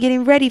see Molly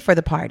getting ready for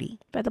the party.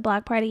 For the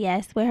block party,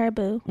 yes, with her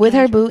boo.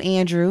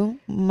 Andrew.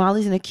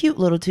 Molly's in a cute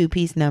little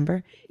 2-piece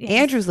number. Yes.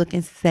 Andrew's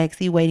looking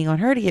sexy, waiting on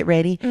her to get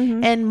ready.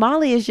 Mm-hmm. And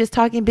Molly is just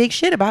talking big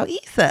shit about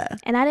Issa.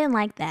 And I didn't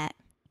like that.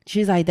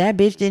 She's like, that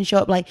bitch didn't show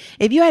up. Like,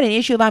 if you had an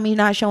issue about me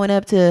not showing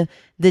up to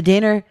the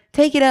dinner,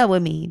 take it up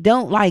with me.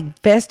 Don't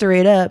like fester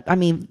it up. I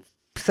mean,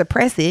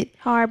 suppress it.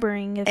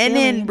 Harboring a feeling.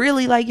 Then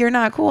really like you're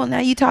not cool. Now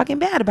you talking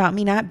bad about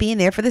me not being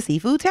there for the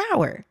seafood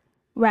tower.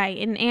 Right.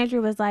 And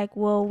Andrew was like,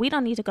 well, we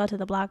don't need to go to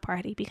the block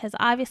party because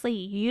obviously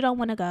you don't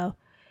want to go.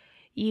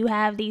 You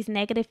have these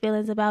negative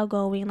feelings about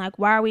going. Like,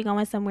 why are we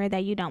going somewhere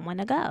that you don't want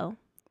to go?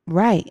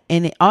 Right.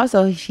 And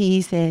also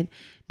he said,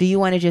 do you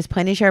want to just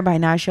punish her by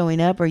not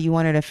showing up or you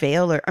want her to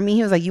fail? Or, I mean,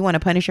 he was like, you want to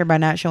punish her by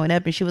not showing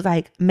up? And she was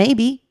like,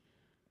 maybe.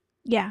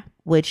 Yeah.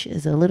 Which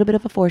is a little bit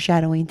of a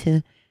foreshadowing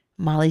to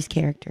Molly's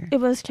character. It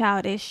was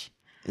childish.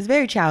 It's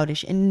very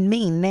childish and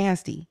mean,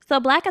 nasty. So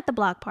Black at the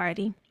block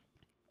party.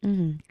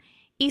 Mm-hmm.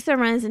 Issa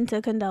runs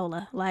into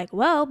Condola like,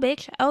 well,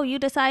 bitch, you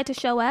decide to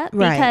show up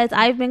because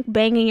I've been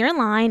banging your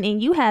line and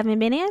you haven't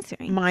been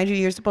answering. Mind you,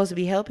 you're supposed to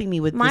be helping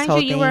me with this whole thing.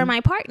 Mind you, you were my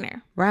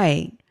partner.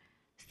 Right.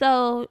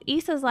 So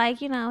Issa's like,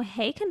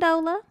 hey,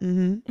 Condola.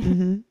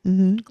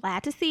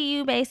 Glad to see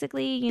you,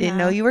 basically. Didn't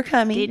know you were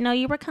coming.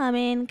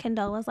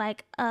 Condola's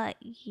like,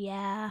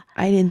 yeah.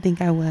 I didn't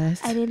think I was.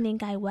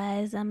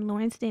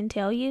 Lawrence didn't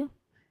tell you.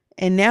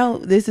 And now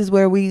this is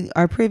where we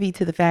are privy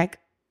to the fact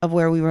of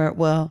where we were,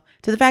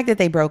 to the fact that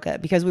they broke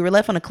up because we were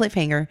left on a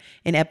cliffhanger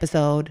in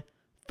episode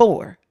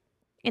 4.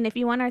 And if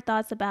you want our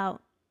thoughts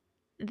about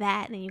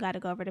that, then you got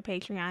to go over to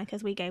Patreon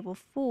because we gave a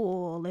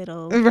full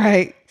little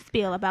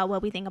spiel about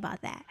what we think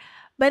about that.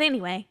 But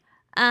anyway,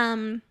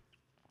 so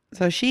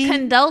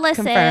Condola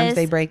confirms says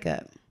they break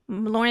up.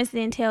 Lawrence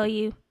didn't tell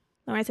you.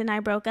 Lawrence and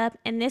I broke up.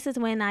 And this is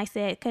when I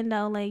said,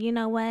 Condola, you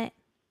know what?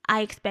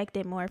 I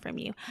expected more from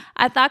you.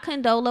 I thought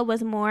Condola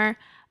was more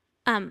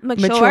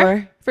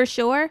mature for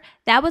sure.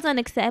 That was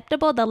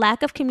unacceptable. The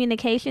lack of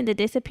communication, the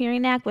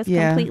disappearing act was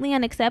completely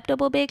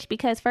unacceptable, bitch,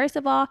 because first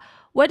of all,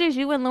 what does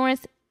you and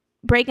Lawrence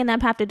breaking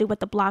up have to do with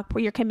the block,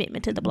 your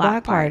commitment to the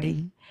block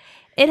party?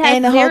 It has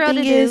And the whole zero thing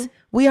to is, do.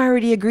 we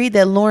already agreed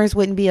that Lawrence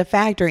wouldn't be a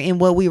factor in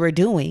what we were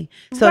doing.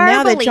 So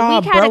now that Verbally,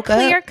 y'all we had a broke up,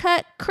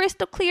 clear-cut,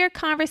 crystal clear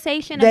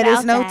conversation that is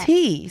about no that.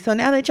 tea. So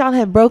now that y'all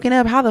have broken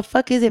up, how the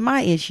fuck is it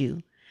my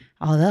issue?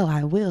 Although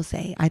I will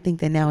say, I think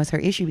that now it's her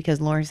issue because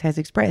Lawrence has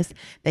expressed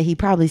that he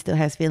probably still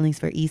has feelings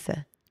for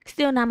Issa.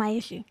 Still not my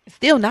issue.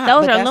 Still not.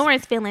 Those are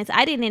Lawrence's feelings.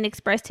 I didn't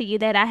express to you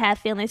that I have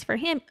feelings for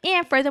him.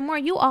 And furthermore,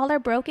 you all are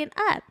broken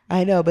up.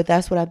 I know, but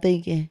that's what I'm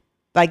thinking.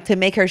 Like, to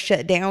make her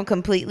shut down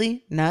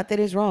completely. Not that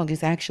it's wrong.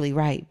 It's actually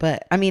right.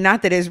 But I mean,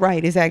 not that it's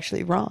right. It's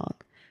actually wrong.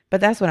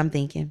 But that's what I'm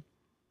thinking.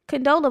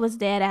 Condola was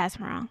dead ass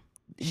wrong.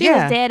 She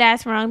was dead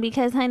ass wrong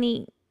because,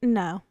 honey,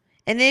 no.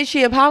 And then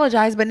she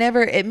apologized, but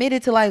never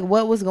admitted to like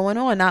what was going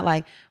on. Not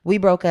like, we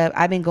broke up.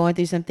 I've been going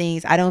through some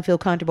things. I don't feel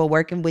comfortable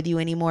working with you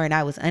anymore. And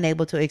I was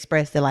unable to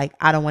express that, like,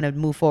 I don't want to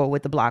move forward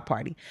with the block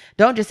party.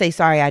 Don't just say,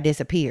 sorry, I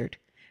disappeared.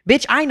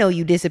 Bitch, I know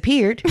you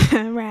disappeared.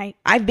 Right.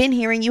 I've been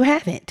hearing you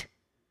haven't.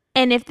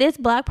 And if this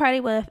block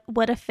party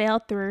would have fell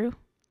through.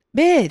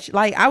 Bitch,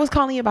 like, I was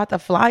calling you about the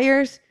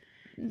flyers.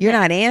 You're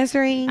not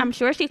answering. I'm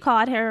sure she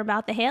called her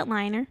about the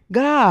headliner.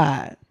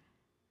 God.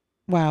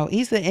 Wow.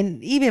 Issa,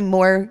 and even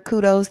more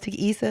kudos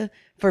to Issa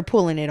for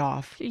pulling it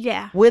off.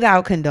 Yeah.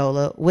 Without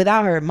Condola,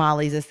 without her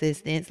Molly's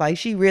assistance. Like,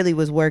 she really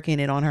was working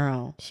it on her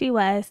own. She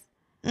was.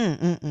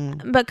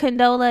 But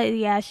Condola,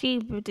 yeah,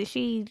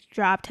 she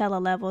dropped hella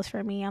levels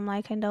for me. I'm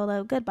like,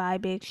 Condola, goodbye,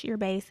 bitch. You're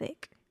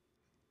basic.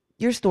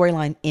 Your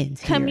storyline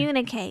ends here.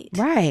 Communicate.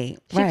 Right.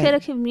 She could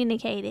have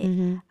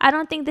communicated. I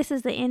don't think this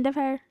is the end of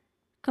her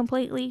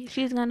completely.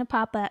 She's going to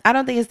pop up. I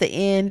don't think it's the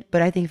end,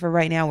 but I think for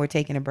right now, we're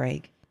taking a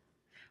break.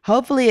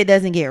 Hopefully it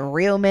doesn't get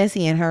real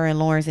messy and her and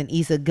Lawrence and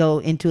Issa go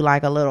into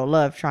like a little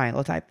love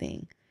triangle type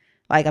thing.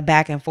 Like a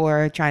back and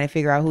forth, trying to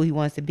figure out who he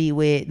wants to be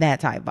with, that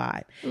type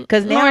vibe.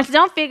 Because now, Lawrence,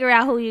 don't figure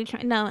out who you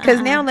no.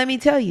 Because now, let me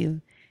tell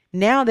you,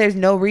 now there's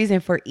no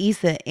reason for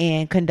Issa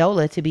and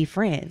Condola to be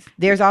friends.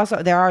 There's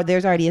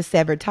already a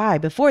severed tie.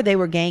 Before they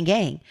were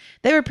gang.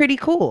 They were pretty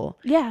cool.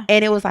 Yeah.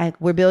 And it was like,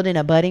 we're building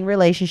a budding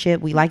relationship.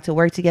 We like to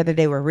work together.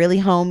 They were really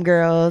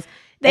homegirls.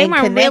 They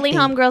weren't really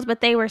homegirls, but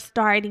they were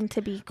starting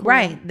to be cool.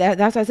 Right.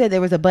 That's what I said.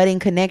 There was a budding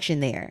connection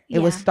there. It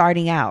was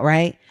starting out,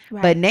 right?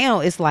 But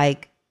now it's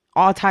like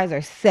all ties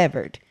are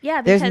severed.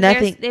 Yeah, because there's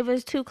nothing. It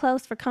was too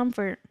close for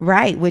comfort.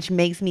 Right, which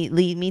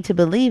lead me to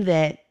believe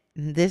that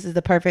this is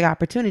the perfect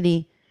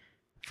opportunity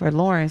for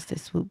Lawrence to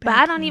swoop back.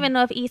 But I don't even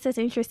know if Issa's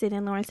interested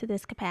in Lawrence to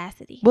this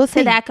capacity. We'll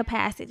see. To that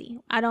capacity.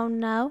 I don't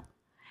know.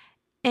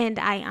 And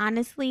I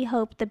honestly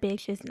hope the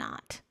bitch is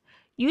not.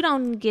 You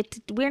don't get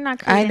to, we're not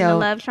creating a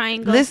love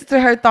triangle. Listen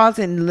to her thoughts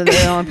on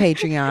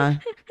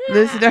Patreon.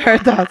 Listen to her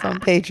thoughts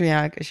on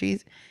Patreon because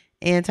she's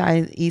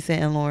anti Issa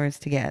and Lawrence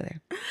together.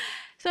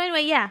 So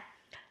anyway, yeah.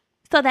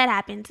 So that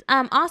happens.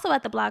 Also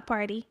at the block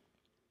party,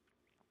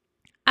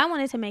 I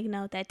wanted to make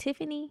note that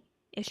Tiffany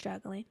is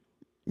struggling.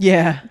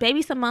 Yeah.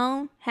 Baby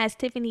Simone has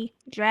Tiffany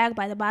dragged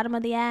by the bottom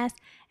of the ass.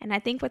 And I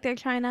think what they're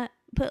trying to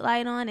put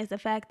light on is the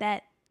fact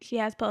that she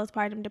has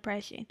postpartum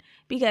depression.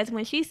 Because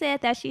when she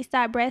said that she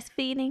stopped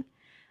breastfeeding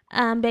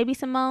Baby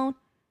Simone,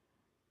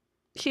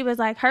 she was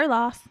like, her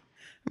loss.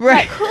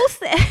 Right. Like, who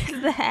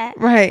says that?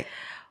 Right.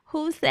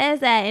 Who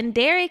says that? And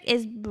Derek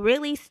is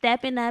really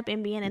stepping up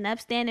and being an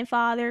upstanding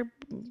father,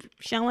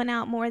 showing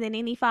out more than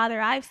any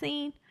father I've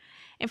seen.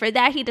 And for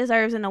that, he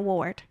deserves an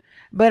award.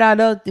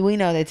 But we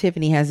know that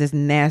Tiffany has this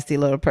nasty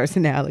little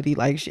personality.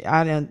 Like,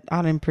 I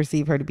don't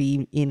perceive her to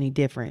be any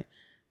different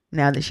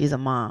now that she's a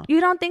mom.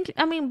 You don't think,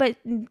 but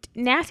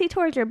nasty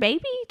towards your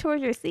baby,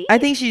 towards your seed? I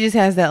think she just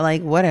has that,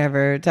 like,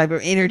 whatever type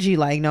of energy,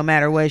 like, no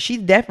matter what. She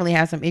definitely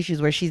has some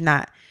issues where she's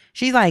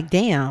like,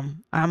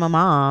 damn, I'm a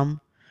mom.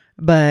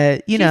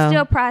 But, she's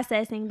still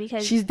processing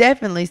because she's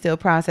definitely still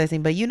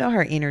processing, but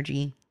her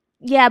energy.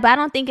 Yeah, but I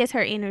don't think it's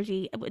her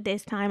energy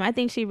this time. I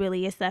think she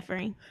really is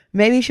suffering.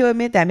 Maybe she'll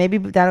admit that. Maybe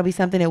that'll be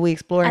something that we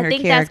explore in her character. I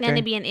think that's going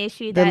to be an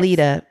issue. The lead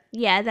up.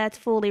 Yeah, that's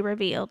fully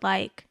revealed.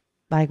 Like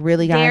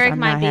really, guys, Derek I'm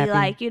might not be happy.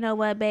 like, you know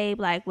what, babe?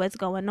 Like, what's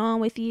going on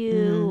with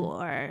you?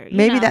 Or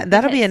maybe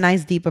that'll be a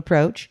nice deep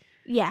approach.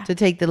 Yeah. To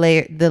take the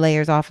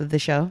layers off of the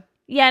show.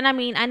 Yeah, and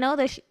I know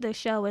the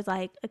show is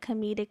like a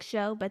comedic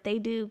show, but they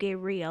do get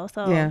real.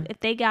 So if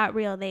they got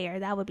real there,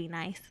 that would be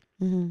nice.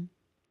 Mm-hmm.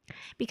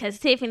 Because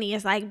Tiffany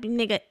is like,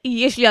 nigga,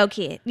 it's your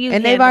kid.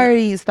 And they've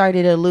already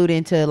started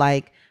alluding to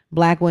like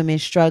black women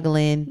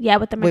struggling. Yeah,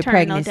 with the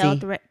maternal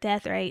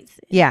death rates.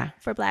 Yeah,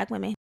 for black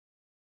women.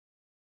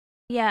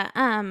 Yeah.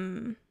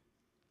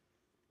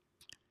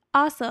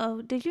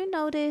 Also, did you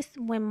notice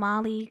when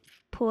Molly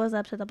pulls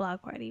up to the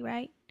block party,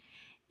 right?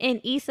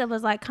 And Issa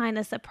was like kind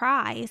of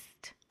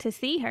surprised to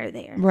see her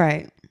there.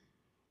 Right.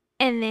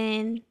 And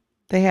then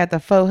they had the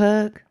faux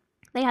hug.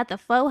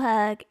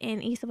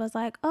 And Issa was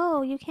like,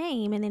 "Oh, you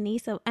came." And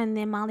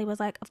then Molly was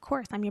like, "Of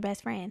course, I'm your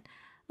best friend."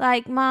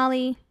 Like,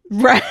 Molly.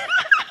 Right.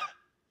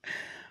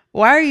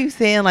 Why are you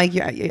saying like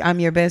I'm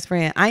your best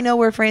friend? I know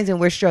we're friends and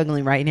we're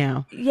struggling right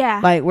now. Yeah.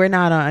 Like we're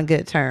not on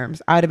good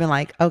terms. I would have been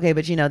like, okay,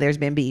 but there's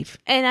been beef.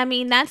 And I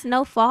mean, that's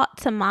no fault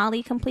to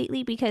Molly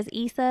completely, because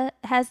Issa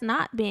has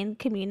not been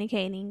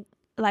communicating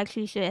like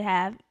she should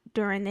have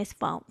during this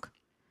funk.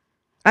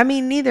 I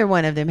mean, neither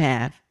one of them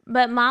have.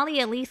 But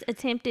Molly at least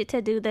attempted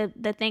to do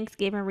the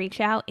Thanksgiving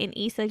reach out, and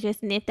Issa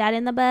just nipped that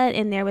in the bud,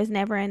 and there was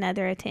never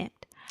another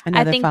attempt.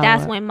 I think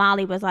that's when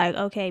Molly was like,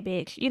 okay,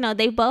 bitch.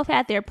 They both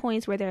had their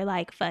points where they're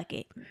like, fuck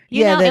it.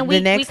 And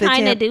we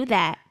kind of do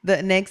that.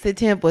 The next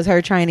attempt was her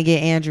trying to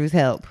get Andrew's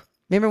help.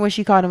 Remember when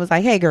she called and was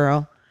like, hey,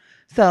 girl,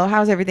 so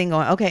how's everything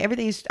going? Okay,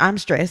 I'm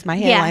stressed. My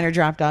headliner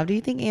dropped off. Do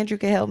you think Andrew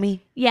could help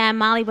me? Yeah, and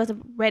Molly was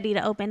ready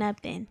to open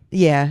up then.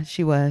 Yeah,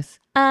 she was.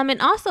 And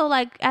also,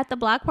 like, at the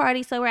block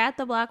party. So we're at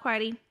the block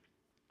party.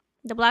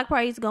 The block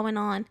party's going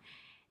on.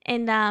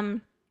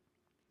 And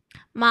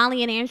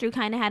Molly and Andrew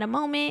kind of had a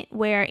moment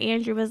where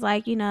Andrew was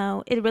like,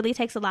 it really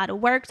takes a lot of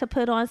work to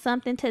put on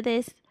something to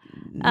this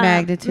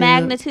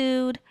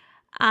magnitude.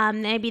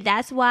 Maybe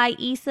that's why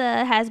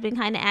Issa has been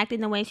kind of acting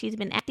the way she's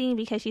been acting,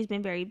 because she's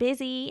been very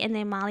busy. And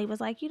then Molly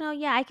was like,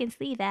 yeah, I can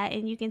see that.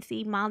 And you can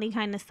see Molly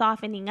kind of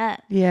softening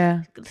up.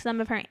 Yeah.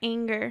 Some of her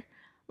anger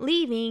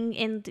leaving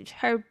and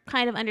her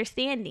kind of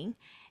understanding.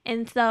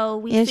 And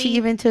so she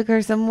even took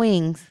her some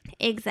wings.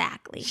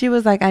 Exactly. She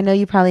was like, I know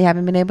you probably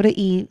haven't been able to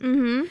eat.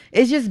 Mm-hmm.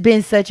 It's just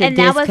been such a disconnect.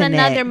 And that was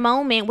another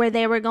moment where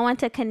they were going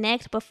to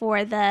connect before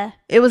it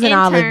was an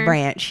olive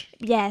branch.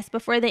 Yes,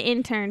 before the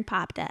intern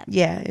popped up.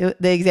 Yeah,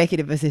 the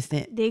executive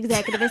assistant.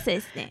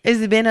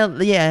 It's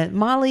been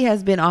Molly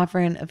has been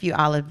offering a few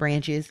olive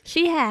branches.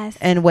 She has.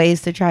 And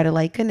ways to try to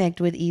like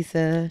connect with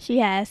Issa. She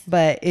has.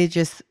 But it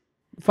just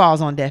falls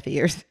on deaf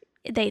ears.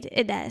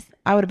 It does.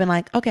 I would have been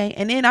like, okay.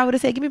 And then I would have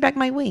said, give me back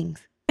my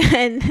wings.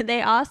 And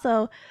they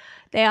also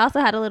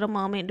had a little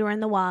moment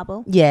during the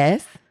wobble.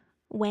 Yes.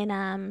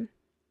 When,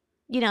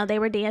 they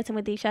were dancing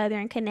with each other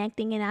and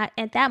connecting. And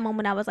at that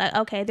moment, I was like,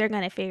 okay, they're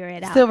going to figure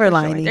it out. Silver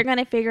lining. Sure. They're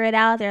going to figure it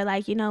out. They're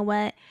like, you know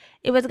what?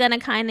 It was going to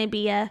kind of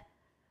be I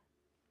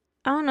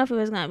don't know if it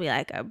was going to be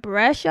like a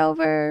brush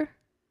over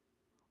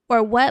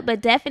or what,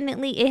 but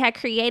definitely it had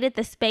created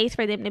the space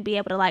for them to be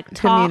able to like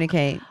talk,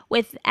 communicate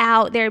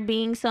without there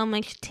being so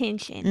much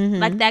tension. Mm-hmm.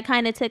 Like that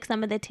kind of took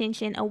some of the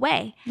tension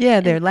away. Yeah,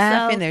 they're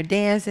laughing, they're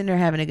dancing, they're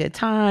having a good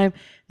time,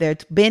 they're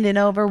bending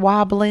over,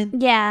 wobbling.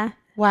 Yeah.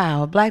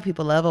 Wow, Black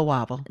people love a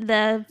wobble.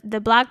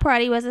 The block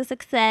party was a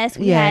success.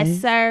 We had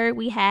Sir,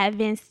 we had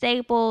Vince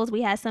Staples,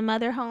 we had some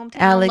other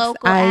hometown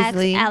local acts,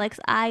 Alex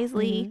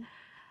Isley.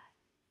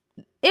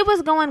 Mm-hmm. It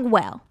was going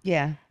well.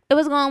 Yeah. It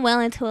was going well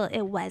until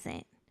it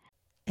wasn't.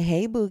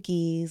 Hey,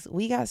 Bookies,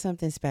 we got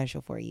something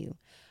special for you.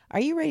 Are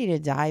you ready to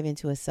dive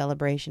into a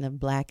celebration of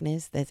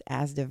Blackness that's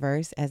as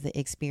diverse as the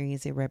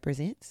experience it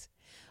represents?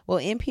 Well,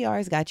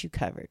 NPR's got you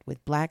covered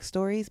with Black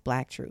Stories,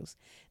 Black Truths.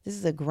 This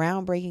is a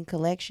groundbreaking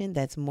collection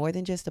that's more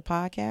than just a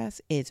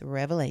podcast, it's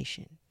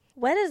revelation.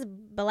 What does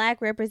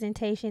Black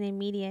representation in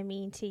media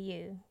mean to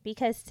you?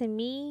 Because to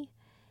me,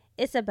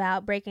 it's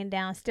about breaking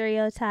down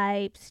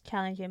stereotypes,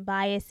 challenging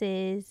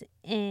biases,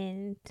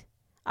 and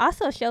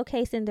also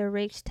showcasing the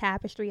rich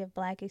tapestry of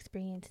Black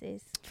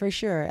experiences. For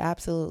sure,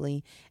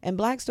 absolutely. And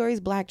Black Stories,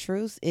 Black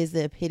Truths is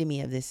the epitome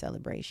of this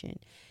celebration.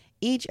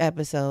 Each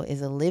episode is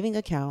a living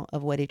account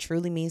of what it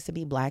truly means to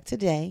be Black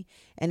today,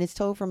 and it's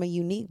told from a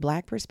unique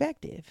Black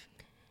perspective.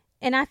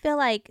 And I feel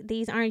like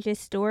these aren't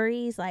just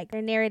stories, like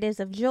they're narratives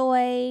of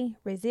joy,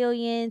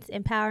 resilience,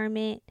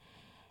 empowerment,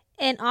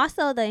 and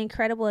also the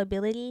incredible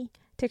ability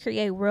to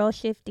create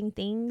world-shifting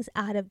things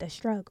out of the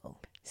struggle.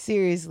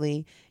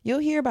 Seriously, you'll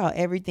hear about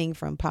everything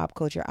from pop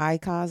culture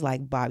icons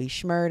like Bobby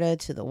Shmurda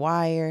to The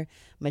Wire,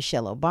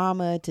 Michelle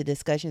Obama, to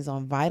discussions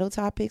on vital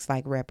topics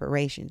like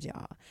reparations,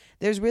 y'all.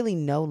 There's really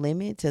no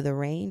limit to the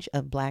range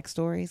of Black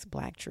Stories,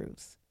 Black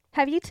Truths.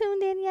 Have you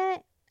tuned in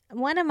yet?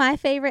 One of my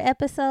favorite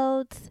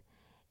episodes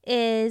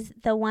is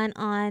the one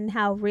on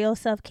how real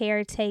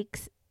self-care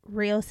takes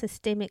real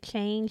systemic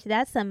change.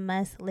 That's a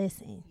must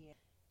listen.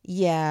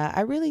 Yeah,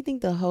 I really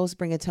think the hosts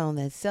bring a tone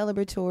that's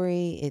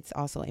celebratory. It's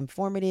also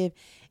informative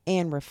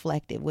and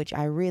reflective, which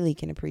I really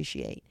can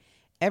appreciate.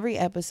 Every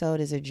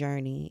episode is a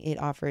journey. It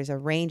offers a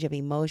range of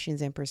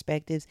emotions and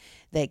perspectives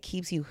that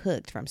keeps you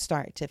hooked from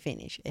start to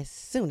finish. As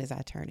soon as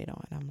I turn it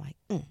on, I'm like,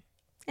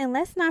 And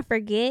let's not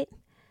forget,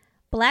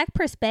 Black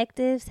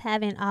perspectives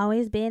haven't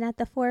always been at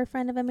the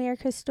forefront of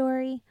America's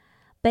story,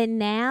 but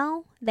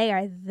now they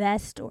are the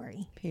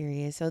story.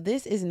 Period. So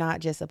this is not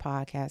just a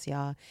podcast,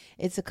 y'all.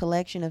 It's a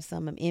collection of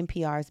some of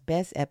NPR's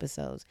best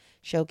episodes,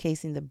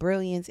 showcasing the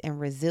brilliance and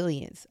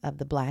resilience of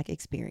the Black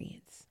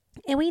experience.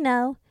 And we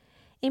know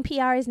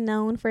NPR is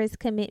known for its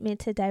commitment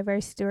to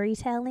diverse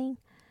storytelling,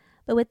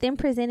 but with them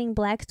presenting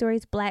Black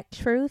Stories, Black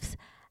Truths,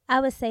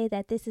 I would say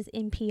that this is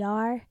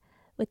NPR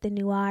with the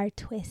noir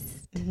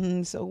twist.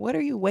 So what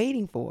are you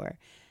waiting for?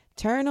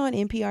 Turn on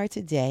NPR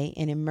today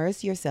and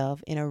immerse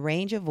yourself in a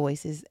range of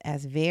voices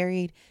as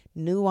varied,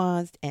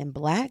 nuanced, and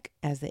Black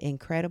as the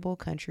incredible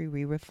country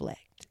we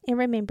reflect. And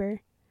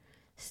remember,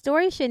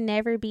 stories should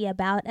never be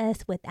about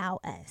us without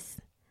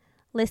us.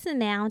 Listen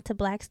now to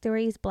Black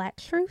Stories, Black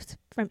Truths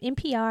from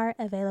NPR,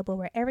 available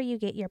wherever you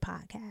get your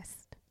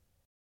podcasts.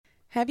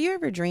 Have you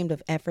ever dreamed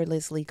of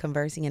effortlessly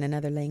conversing in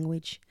another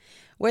language?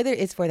 Whether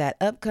it's for that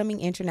upcoming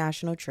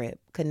international trip,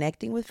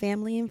 connecting with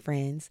family and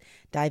friends,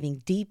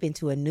 diving deep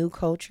into a new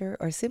culture,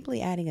 or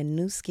simply adding a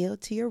new skill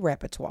to your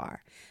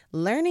repertoire,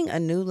 learning a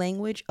new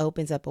language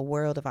opens up a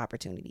world of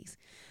opportunities.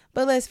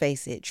 But let's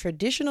face it,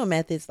 traditional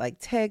methods like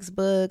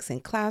textbooks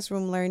and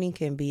classroom learning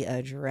can be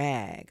a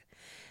drag.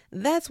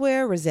 That's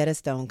where Rosetta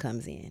Stone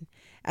comes in.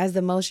 As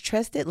the most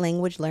trusted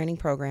language learning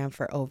program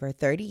for over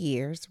 30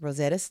 years,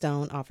 Rosetta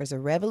Stone offers a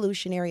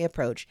revolutionary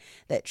approach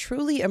that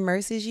truly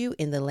immerses you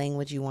in the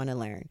language you want to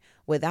learn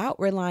without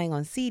relying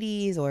on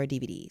CDs or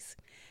DVDs.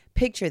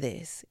 Picture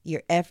this: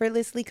 you're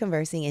effortlessly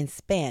conversing in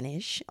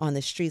Spanish on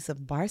the streets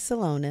of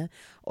Barcelona,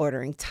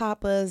 ordering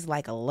tapas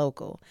like a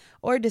local,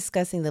 or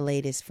discussing the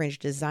latest French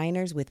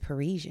designers with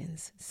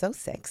Parisians. So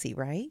sexy,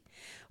 right?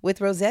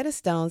 With Rosetta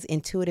Stone's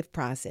intuitive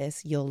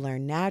process, you'll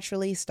learn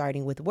naturally,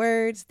 starting with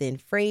words, then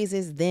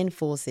phrases, then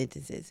full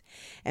sentences.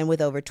 And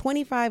with over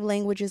 25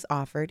 languages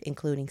offered,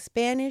 including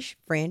Spanish,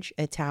 French,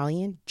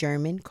 Italian,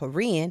 German,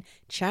 Korean,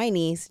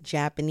 Chinese,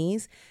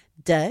 Japanese,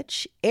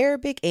 Dutch,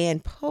 Arabic,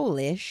 and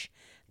Polish,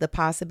 the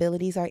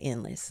possibilities are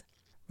endless.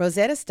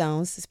 Rosetta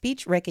Stone's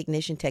speech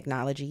recognition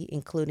technology,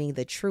 including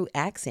the True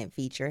Accent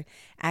feature,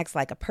 acts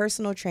like a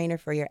personal trainer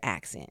for your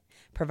accent,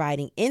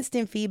 providing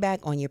instant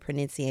feedback on your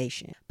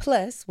pronunciation.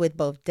 Plus, with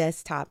both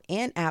desktop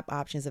and app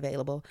options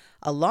available,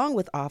 along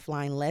with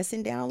offline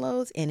lesson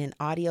downloads and an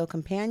audio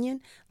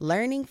companion,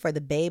 learning for the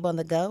babe on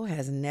the go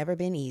has never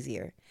been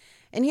easier.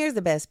 And here's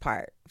the best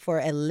part. For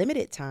a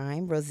limited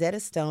time, Rosetta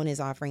Stone is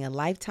offering a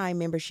lifetime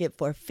membership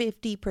for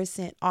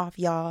 50% off,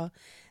 y'all.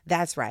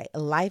 That's right, a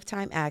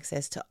lifetime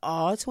access to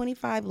all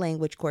 25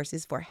 language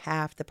courses for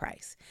half the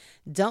price.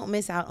 Don't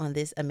miss out on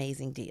this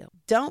amazing deal.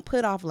 Don't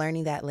put off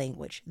learning that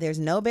language. There's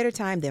no better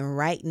time than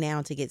right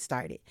now to get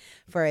started.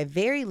 For a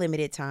very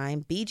limited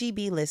time,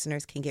 BGB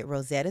listeners can get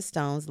Rosetta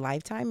Stone's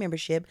lifetime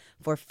membership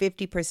for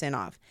 50%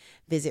 off.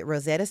 Visit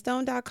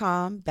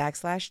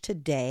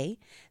rosettastone.com/today.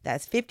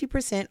 That's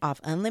 50%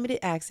 off unlimited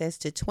access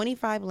to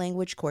 25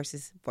 language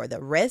courses for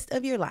the rest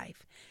of your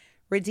life.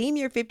 Redeem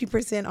your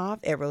 50% off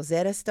at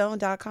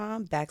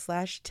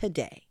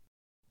rosettastone.com/today.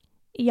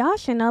 Y'all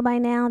should know by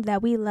now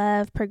that we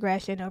love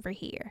progression over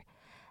here.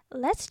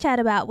 Let's chat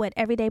about what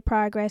everyday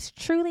progress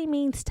truly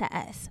means to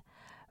us.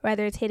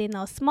 Whether it's hitting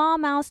those small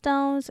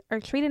milestones or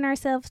treating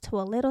ourselves to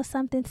a little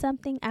something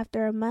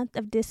after a month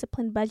of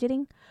disciplined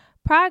budgeting,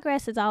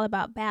 progress is all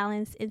about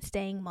balance and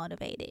staying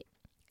motivated.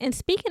 And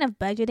speaking of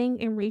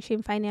budgeting and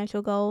reaching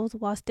financial goals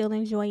while still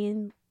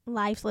enjoying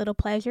life's little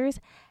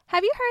pleasures,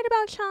 have you heard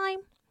about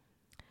Chime?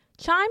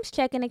 Chime's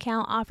checking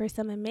account offers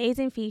some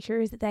amazing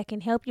features that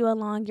can help you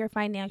along your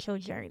financial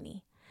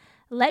journey.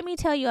 Let me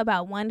tell you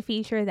about one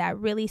feature that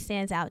really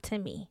stands out to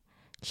me.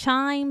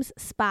 Chime's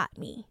Spot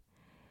Me.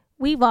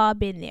 We've all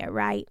been there,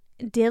 right?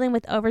 Dealing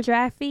with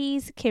overdraft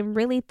fees can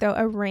really throw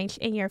a wrench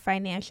in your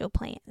financial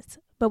plans.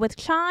 But with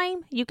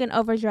Chime, you can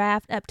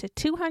overdraft up to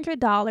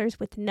 $200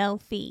 with no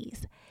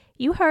fees.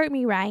 You heard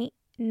me right,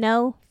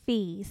 no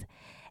fees.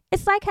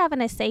 It's like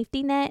having a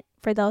safety net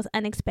for those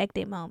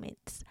unexpected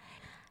moments.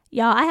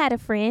 Y'all, I had a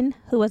friend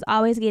who was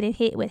always getting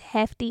hit with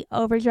hefty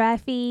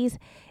overdraft fees.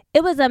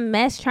 It was a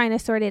mess trying to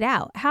sort it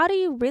out. How do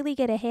you really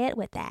get ahead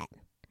with that?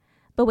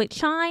 But with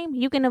Chime,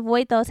 you can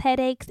avoid those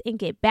headaches and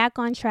get back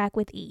on track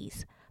with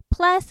ease.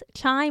 Plus,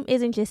 Chime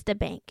isn't just a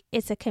bank,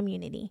 it's a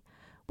community.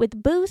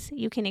 With Boost,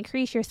 you can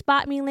increase your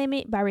Spot Me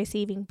limit by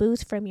receiving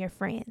boosts from your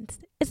friends.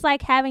 It's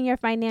like having your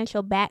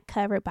financial back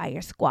covered by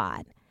your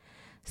squad.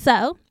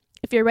 So,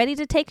 if you're ready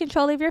to take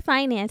control of your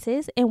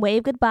finances and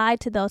wave goodbye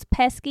to those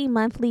pesky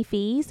monthly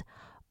fees,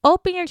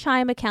 open your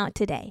Chime account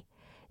today.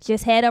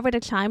 Just head over to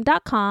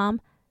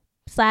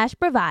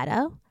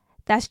chime.com/bravado.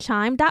 That's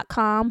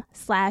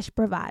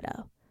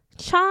chime.com/bravado.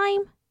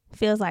 Chime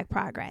feels like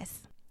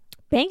progress.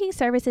 Banking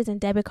services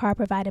and debit card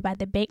provided by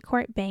the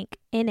Bancorp Bank,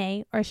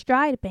 N.A. or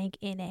Stride Bank,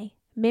 N.A.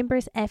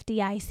 Members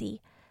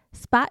FDIC.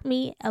 Spot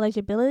Me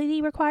eligibility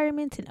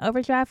requirements and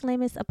overdraft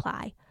limits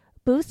apply.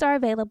 Boosts are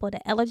available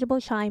to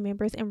eligible Chime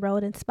members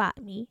enrolled in Spot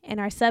Me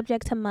and are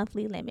subject to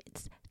monthly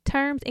limits.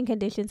 Terms and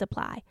conditions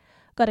apply.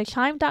 Go to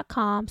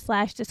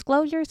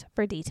chime.com/disclosures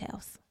for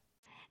details.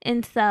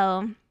 And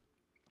so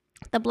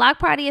the block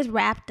party is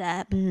wrapped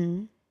up.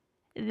 Mm-hmm.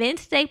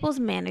 Vince Staples'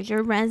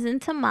 manager runs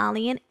into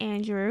Molly and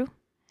Andrew.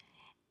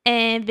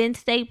 And Vince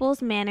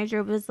Staples'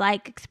 manager was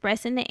like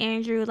expressing to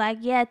Andrew, like,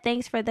 yeah,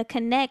 thanks for the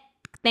connect.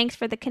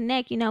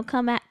 You know,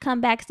 come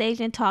backstage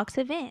and talk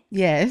to Vince.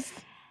 Yes.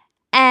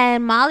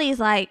 And Molly's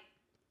like,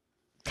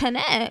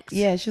 connect?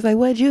 Yeah, she's like,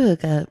 what'd you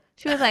hook up?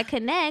 She was like,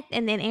 connect.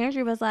 And then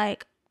Andrew was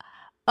like,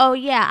 oh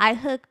yeah,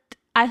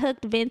 I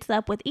hooked Vince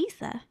up with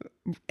Issa.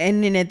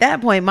 And then at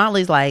that point,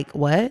 Molly's like,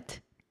 what?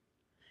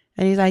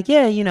 And he's like,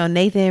 yeah, you know,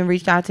 Nathan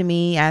reached out to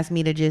me, asked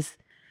me to just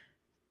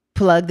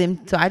plug them.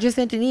 So I just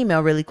sent an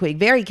email really quick,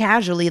 very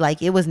casually,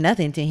 like it was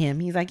nothing to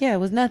him. He's like, yeah, it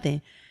was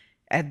nothing.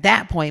 At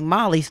that point,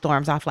 Molly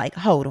storms off like,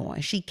 hold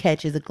on. She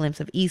catches a glimpse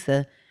of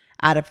Issa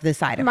out of the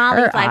side of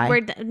Molly's her eye.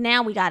 like,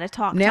 now we got to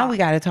talk. Now we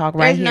got to talk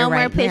right here, right now.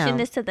 There's no more pushing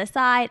this to the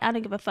side. I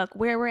don't give a fuck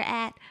where we're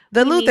at.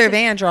 The Luther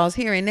Vandross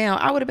here and now,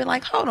 I would have been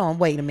like, hold on,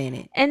 wait a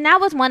minute. And that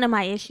was one of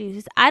my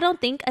issues. I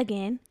don't think,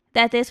 again,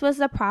 that this was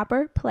the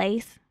proper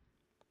place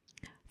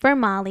for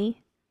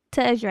Molly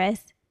to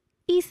address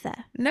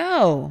Issa.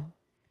 No,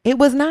 it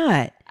was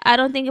not. I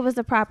don't think it was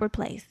the proper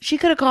place. She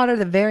could have called her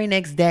the very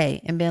next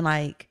day and been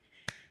like,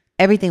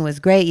 everything was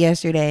great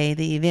yesterday.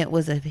 The event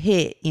was a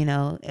hit. You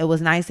know, it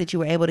was nice that you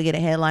were able to get a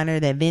headliner,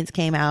 that Vince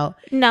came out.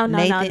 No.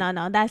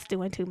 That's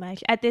doing too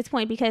much at this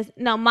point, because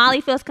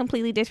Molly feels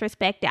completely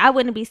disrespected. I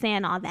wouldn't be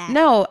saying all that.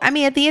 No, I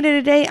mean, at the end of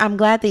the day, I'm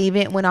glad the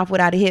event went off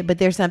without a hit, but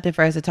there's something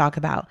for us to talk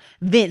about.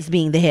 Vince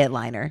being the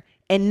headliner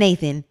and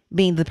Nathan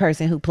being the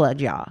person who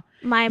plugged y'all.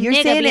 You're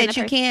saying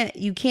that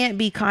you can't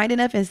be kind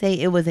enough and say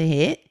it was a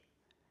hit?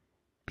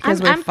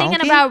 I'm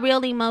thinking about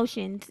real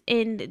emotions,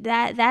 and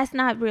that's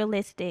not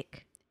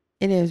realistic.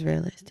 It is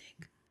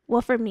realistic.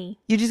 Well, for me.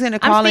 You're just going to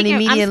call and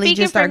immediately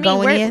just start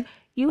going in?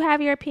 You have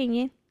your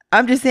opinion.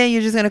 I'm just saying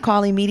you're just going to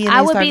call immediately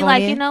and start going in? I would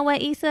be like, you know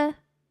what, Issa?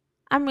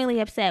 I'm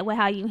really upset with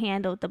how you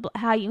handled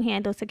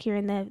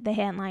securing the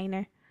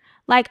headliner.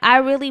 Like, I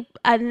really,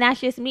 and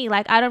that's just me.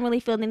 Like, I don't really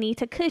feel the need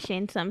to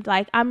cushion some.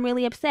 Like, I'm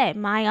really upset.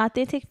 My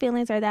authentic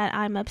feelings are that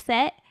I'm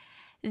upset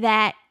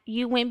that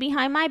you went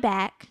behind my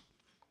back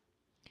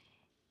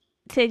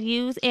to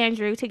use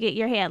Andrew to get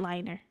your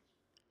headliner.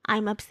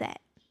 I'm upset.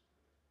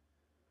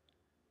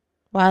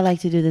 Well, I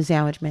like to do the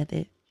sandwich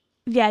method.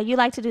 Yeah, you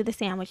like to do the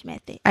sandwich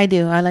method. I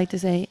do. I like to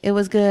say it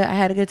was good. I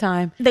had a good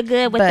time. The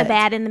good with the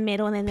bad in the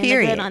middle, and then the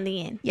good on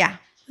the end. Yeah,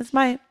 that's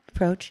my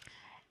approach.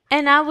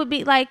 And I would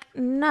be like,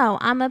 no,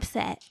 I'm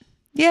upset.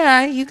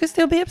 Yeah, you can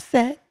still be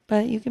upset,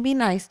 but you can be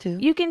nice too.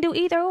 You can do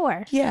either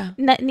or. Yeah.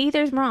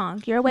 Neither's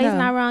wrong. Your way's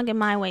not wrong, and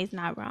my way's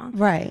not wrong.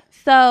 Right.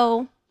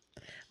 So.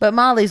 But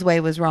Molly's way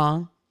was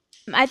wrong.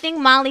 I think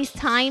Molly's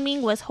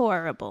timing was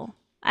horrible.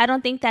 I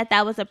don't think that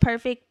was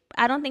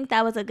I don't think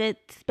that was a good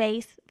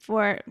space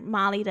for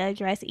Molly to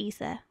address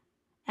Issa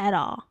at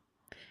all.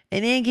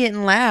 And then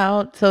getting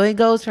loud. So it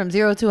goes from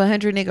 0 to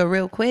 100, nigga,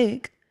 real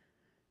quick.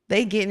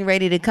 They getting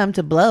ready to come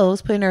to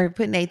blows, putting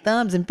their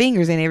thumbs and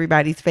fingers in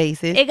everybody's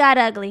faces. It got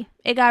ugly.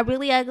 It got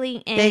really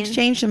ugly. And they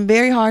exchanged some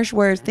very harsh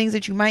words, things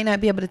that you might not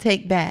be able to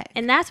take back.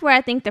 And that's where I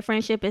think the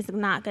friendship is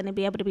not going to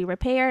be able to be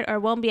repaired, or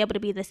won't be able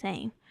to be the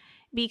same.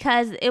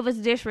 Because it was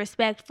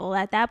disrespectful.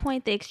 At that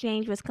point, the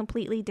exchange was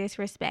completely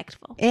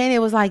disrespectful. And it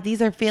was like,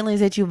 these are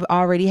feelings that you've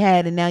already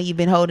had, and now you've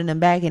been holding them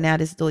back, and now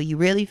this is the way you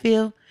really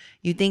feel.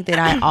 You think that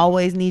I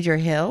always need your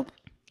help?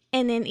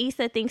 And then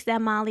Issa thinks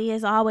that Molly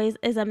is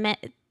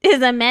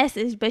a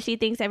message, but she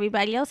thinks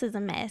everybody else is a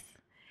mess.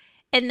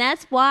 And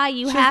that's why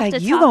she's have like,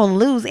 to you gonna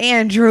lose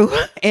Andrew.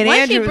 And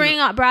once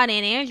Andrew brought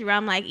in Andrew,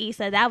 I'm like,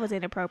 Issa, that was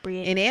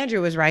inappropriate. And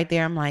Andrew was right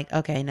there. I'm like,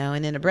 okay, no.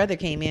 And then the brother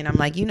came in. I'm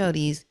like,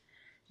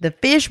 the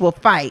fish will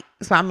fight.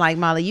 So I'm like,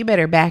 Molly, you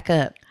better back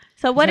up.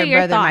 So what are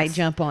your thoughts? Her brother might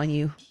jump on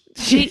you.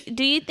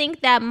 Do you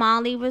think that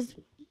Molly was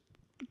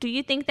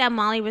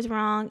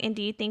wrong? And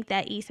do you think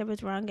that Issa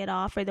was wrong at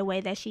all for the way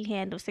that she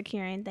handled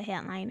securing the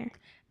headliner?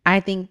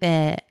 I think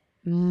that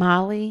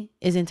Molly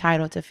is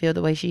entitled to feel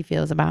the way she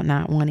feels about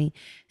not wanting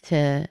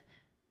to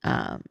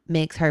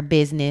mix her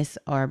business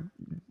or,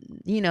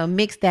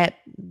 mix that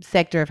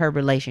sector of her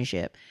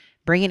relationship.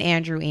 Bringing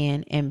Andrew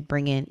in and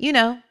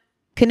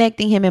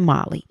connecting him and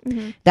Molly.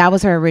 Mm-hmm. That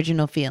was her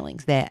original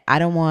feelings, that I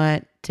don't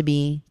want to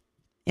be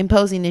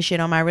imposing this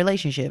shit on my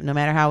relationship, no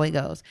matter how it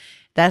goes.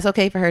 That's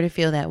okay for her to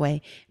feel that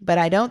way. But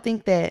I don't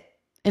think that,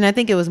 and I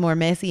think it was more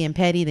messy and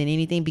petty than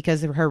anything,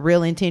 because her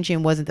real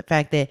intention wasn't the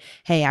fact that,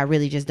 hey, I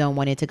really just don't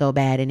want it to go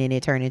bad, and then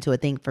it turned into a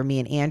thing for me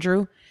and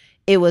Andrew.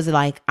 It was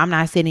like, I'm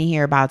not sitting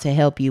here about to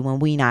help you when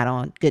we not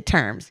on good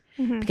terms.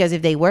 Mm-hmm. Because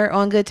if they were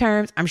on good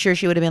terms, I'm sure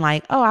she would have been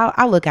like, oh,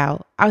 I'll look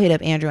out. I'll hit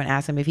up Andrew and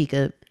ask him if he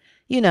could,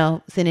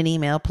 send an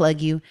email,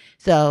 plug you.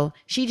 So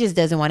she just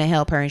doesn't want to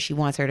help her, and she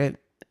wants her to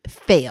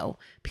fail,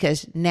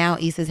 because now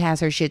Issa has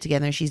her shit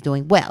together and she's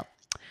doing well.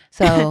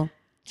 So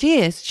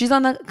she's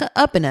on the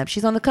up and up.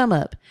 She's on the come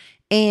up.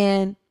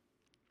 And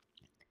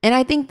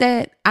I think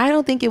that, I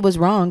don't think it was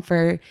wrong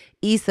for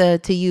Issa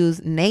to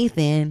use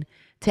Nathan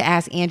to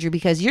ask Andrew,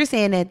 because you're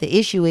saying that the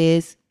issue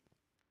is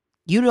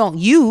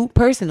you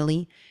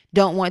personally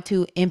don't want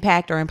to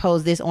impact or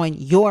impose this on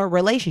your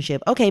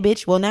relationship. Okay,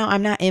 bitch. Well, now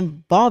I'm not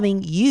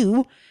involving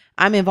you.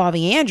 I'm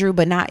involving Andrew,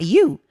 but not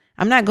you.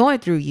 I'm not going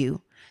through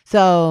you.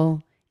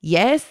 So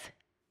yes,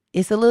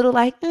 it's a little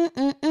like,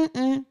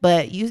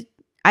 but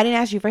I didn't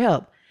ask you for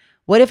help.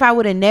 What if I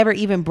would have never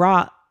even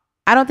I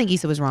don't think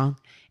Issa was wrong.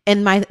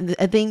 And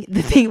the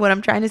thing, what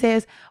I'm trying to say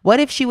is, what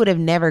if she would have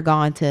never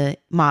gone to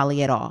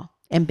Molly at all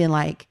and been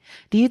like,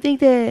 do you think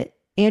that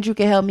Andrew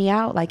can help me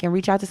out, and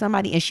reach out to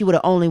somebody? And she would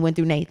have only went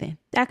through Nathan.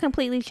 That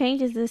completely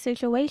changes the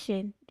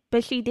situation.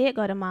 But she did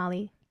go to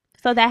Molly.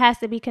 So that has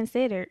to be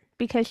considered,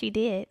 because she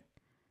did.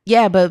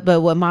 Yeah, but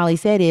what Molly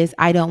said is,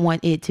 I don't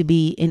want it to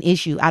be an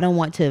issue. I don't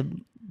want to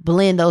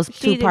blend those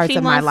two parts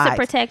of my life. She wants to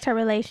protect her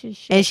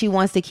relationship. And she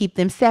wants to keep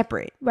them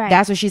separate. Right.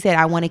 That's what she said.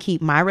 I want to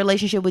keep my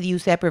relationship with you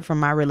separate from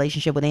my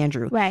relationship with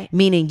Andrew. Right.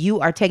 Meaning you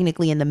are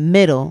technically in the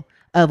middle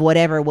of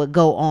whatever would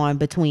go on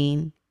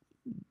between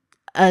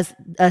us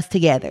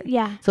together.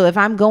 Yeah. So if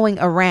I'm going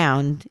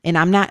around and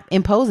I'm not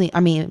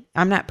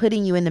I'm not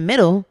putting you in the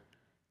middle.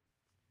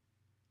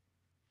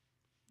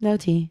 No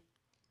tea.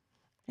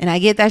 And I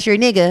get that's your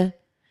nigga.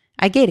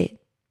 I get it.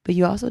 But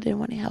you also didn't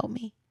want to help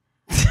me.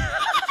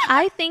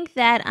 I think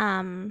that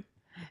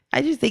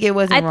I just think it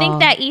wasn't wrong. I think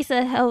that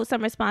Issa held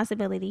some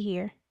responsibility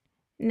here.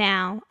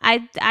 Now,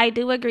 I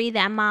do agree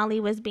that Molly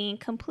was being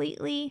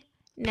completely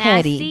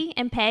nasty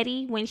and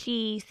petty when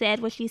she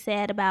said what she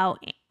said about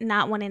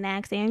not wanting to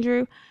ask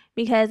Andrew,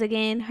 because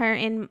again, her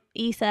and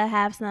Issa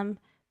have some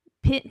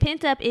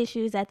pent up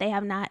issues that they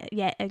have not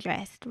yet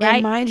addressed, right?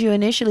 And mind you,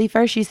 initially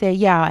first she said,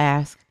 yeah, I'll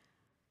ask.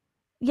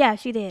 Yeah,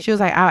 she did. She was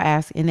like, I'll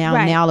ask. And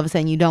now all of a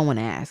sudden you don't want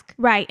to ask.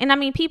 Right. And I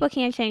mean, people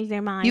can't change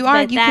their minds. You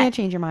can't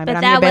change your mind, but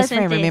I'm your best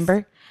friend,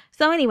 remember?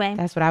 So anyway.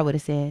 That's what I would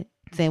have said.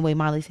 Same way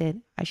Molly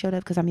said, I showed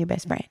up because I'm your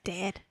best friend.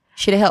 Dead.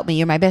 Should have helped me.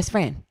 You're my best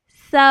friend.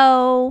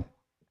 So,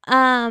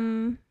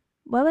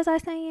 what was I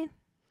saying?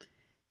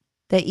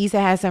 That Issa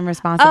has some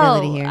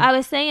responsibility here. I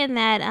was saying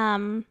that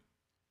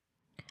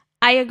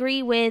I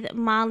agree with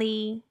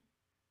Molly.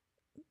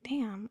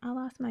 Damn, I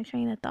lost my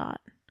train of thought.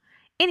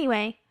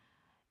 Anyway,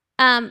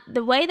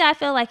 the way that I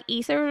feel like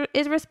Issa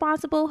is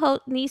responsible,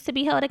 needs to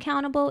be held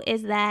accountable,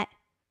 is that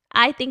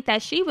I think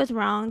that she was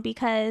wrong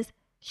because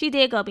she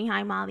did go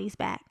behind Molly's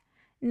back.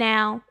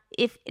 Now,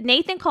 if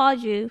Nathan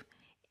called you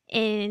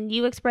and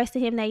you expressed to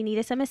him that you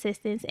needed some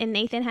assistance, and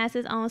Nathan has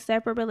his own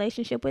separate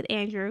relationship with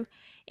Andrew,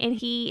 and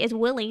he is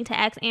willing to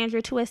ask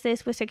Andrew to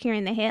assist with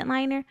securing the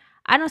headliner,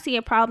 I don't see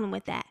a problem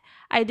with that.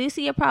 I do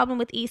see a problem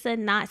with Issa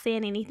not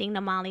saying anything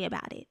to Molly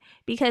about it.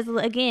 Because,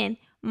 again,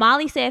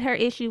 Molly said her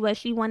issue was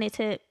she wanted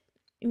to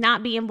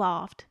not be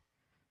involved.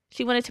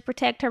 She wanted to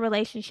protect her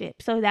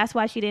relationship. So that's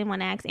why she didn't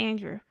want to ask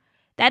Andrew.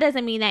 That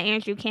doesn't mean that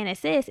Andrew can't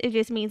assist. It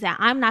just means that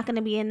I'm not going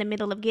to be in the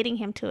middle of getting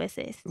him to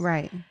assist.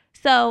 Right.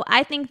 So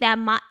I think that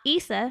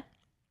Issa,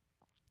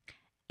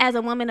 as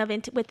a woman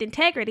with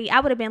integrity, I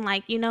would have been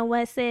like, you know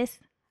what, sis?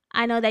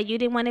 I know that you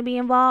didn't want to be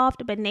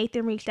involved, but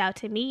Nathan reached out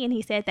to me and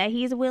he said that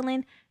he's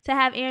willing to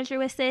have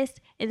Andrew assist.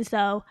 And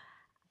so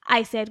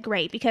I said,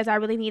 great, because I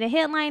really need a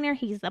headliner.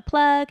 He's the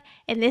plug.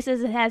 And this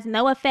has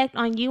no effect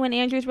on you and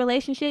Andrew's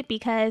relationship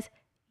because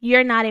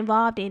you're not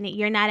involved in it.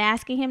 You're not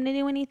asking him to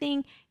do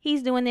anything.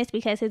 He's doing this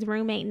because his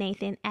roommate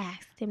Nathan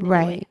asked him to do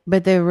it.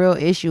 But the real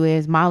issue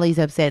is Molly's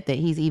upset that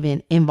he's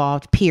even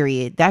involved,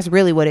 period. That's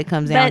really what it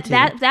comes down to.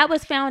 But that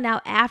was found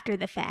out after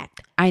the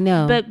fact. I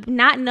know. But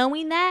not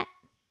knowing that,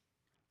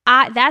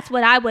 that's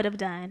what I would have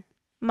done.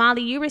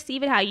 Molly, you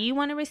receive it how you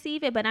want to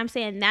receive it, but I'm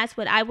saying that's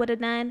what I would have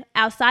done.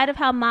 Outside of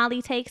how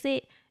Molly takes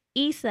it,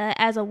 Issa,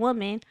 as a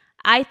woman,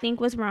 I think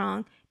was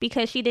wrong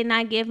because she did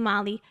not give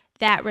Molly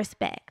that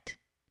respect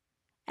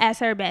as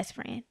her best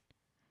friend.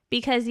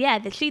 Because, yeah,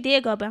 that she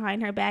did go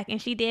behind her back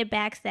and she did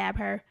backstab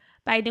her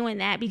by doing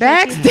that.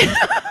 Because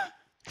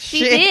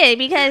she did,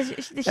 because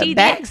she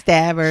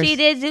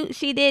backstabbers.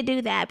 She did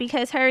do that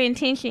because her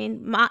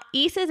intention,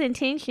 Issa's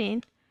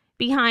intention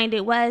behind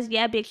it was,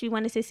 yeah, bitch, you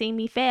wanted to see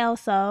me fail,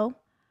 so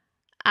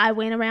I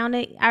went around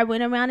it. I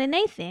went around to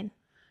Nathan.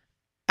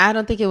 I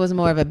don't think it was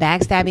more of a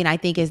backstabbing. I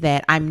think is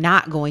that I'm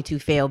not going to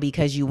fail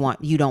because you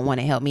don't want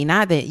to help me.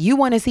 Not that you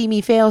want to see me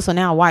fail, so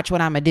now watch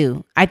what I'm gonna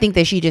do. I think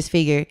that she just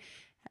figured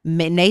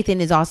Nathan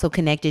is also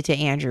connected to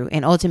Andrew,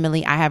 and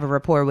ultimately I have a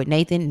rapport with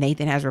Nathan.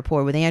 Nathan has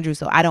rapport with Andrew,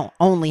 so I don't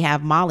only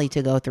have Molly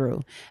to go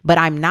through. But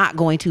I'm not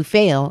going to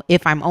fail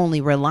if I'm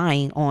only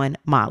relying on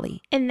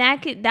Molly. And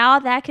that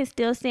could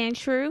still stand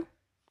true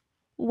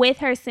with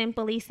her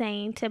simply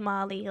saying to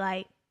Molly,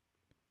 like,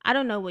 I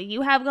don't know what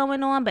you have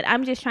going on, but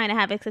I'm just trying to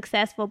have a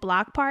successful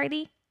block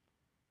party.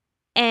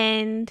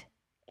 And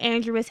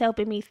Andrew is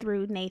helping me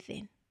through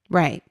Nathan.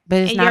 Right.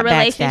 But it's not backstabbing. Your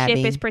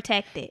relationship is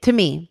protected. To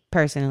me,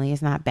 personally,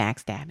 it's not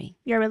backstabbing.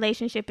 Your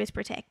relationship is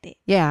protected.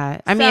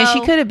 Yeah. I mean,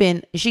 she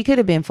could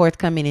have been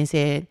forthcoming and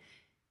said,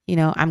 you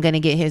know, I'm going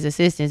to get his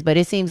assistance. But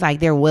it seems like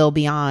they're well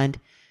beyond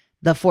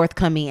the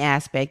forthcoming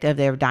aspect of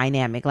their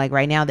dynamic. Like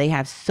right now, they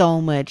have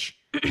so much.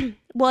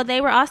 Well, they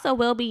were also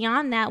well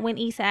beyond that when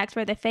Issa asked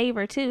for the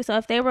favor too. So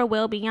if they were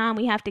well beyond,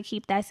 we have to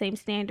keep that same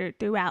standard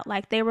throughout.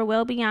 Like they were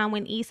well beyond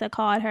when Issa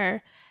called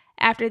her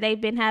after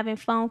they've been having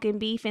funk and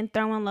beef and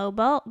throwing low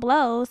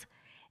blows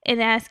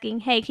and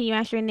asking, hey, can you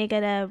ask your nigga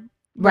to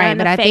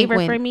run a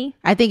favor for me?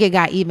 I think it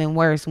got even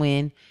worse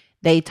when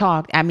they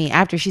talked. I mean,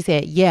 after she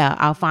said, yeah,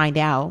 I'll find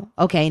out.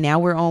 Okay, now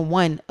we're on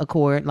one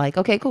accord. Like,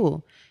 okay,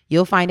 cool.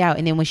 You'll find out.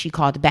 And then when she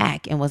called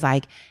back and was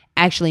like,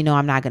 actually, no,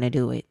 I'm not going to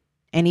do it.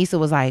 And Issa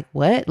was like,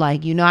 what?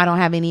 Like, you know, I don't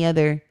have any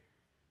other.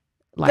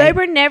 Like, they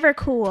were never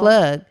cool.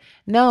 Plug.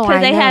 No,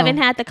 because they haven't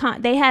had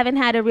they haven't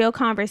had a real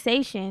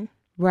conversation.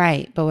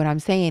 Right. But what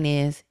I'm saying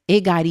is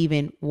it got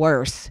even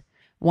worse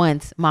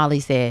once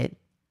Molly said,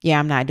 yeah,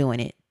 I'm not doing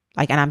it.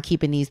 Like, and I'm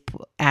keeping these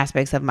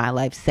aspects of my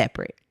life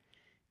separate.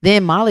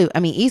 Then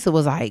Issa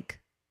was like,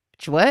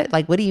 what?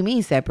 Like, what do you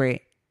mean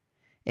separate?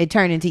 It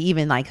turned into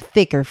even like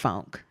thicker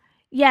funk.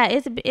 Yeah,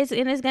 it's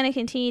going to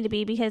continue to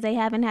be because they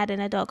haven't had an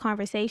adult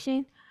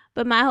conversation.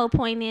 But my whole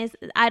point is,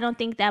 I don't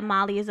think that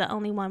Molly is the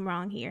only one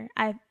wrong here.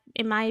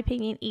 In my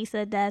opinion,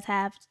 Issa does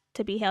have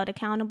to be held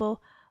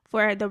accountable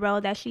for the role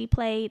that she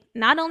played,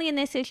 not only in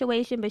this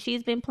situation, but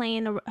she's been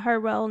playing her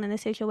role in the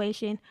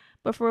situation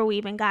before we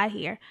even got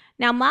here.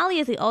 Now, Molly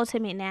is the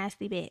ultimate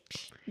nasty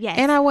bitch. Yes.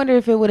 And I wonder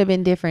if it would have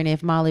been different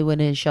if Molly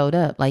wouldn't have showed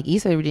up. Like,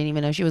 Issa didn't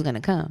even know she was going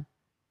to come.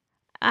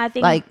 I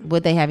think, like,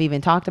 would they have even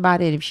talked about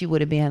it if she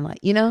would have been like,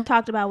 you know?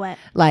 Talked about what?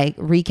 Like,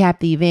 recap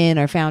the event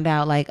or found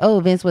out like,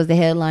 oh, Vince was the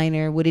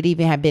headliner. Would it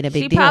even have been a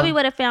big deal? She probably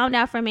would have found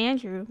out from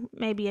Andrew,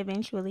 maybe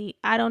eventually.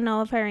 I don't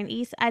know if her and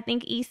Issa, I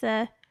think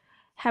Issa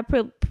had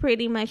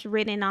pretty much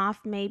written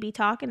off maybe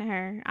talking to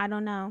her. I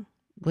don't know.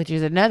 Which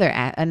is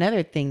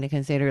another thing to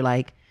consider.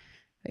 Like,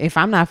 if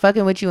I'm not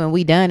fucking with you and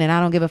we done and I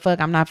don't give a fuck,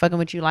 I'm not fucking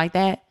with you like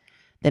that,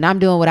 then I'm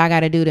doing what I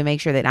got to do to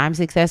make sure that I'm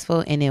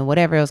successful, and then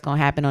whatever else going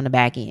to happen on the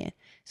back end.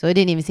 So it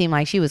didn't even seem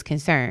like she was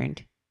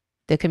concerned.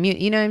 The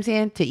community, you know what I'm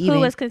saying? Who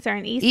was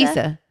concerned?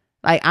 Issa.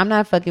 Like, I'm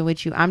not fucking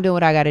with you. I'm doing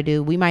what I got to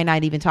do. We might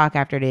not even talk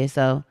after this.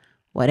 So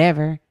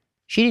whatever.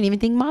 She didn't even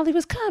think Molly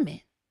was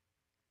coming.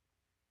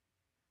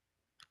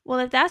 Well,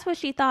 if that's what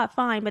she thought,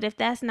 fine. But if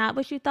that's not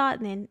what you thought,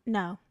 then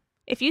no.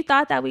 If you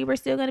thought that we were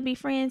still going to be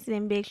friends,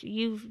 then bitch,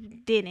 you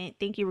didn't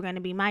think you were going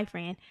to be my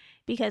friend.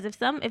 Because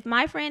if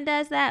my friend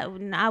does that,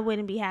 I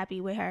wouldn't be happy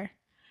with her.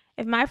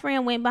 If my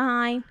friend went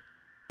behind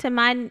to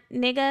my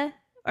nigga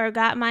or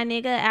got my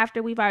nigga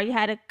after we've already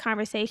had a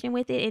conversation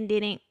with it and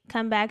didn't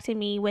come back to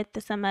me with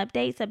some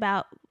updates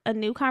about a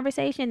new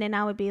conversation, then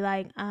I would be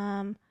like,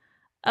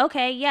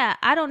 okay, yeah,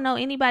 I don't know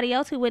anybody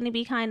else who wouldn't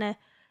be kind of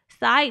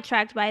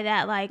sidetracked by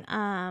that. Like,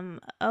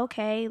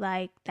 okay,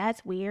 like,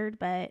 that's weird,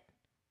 but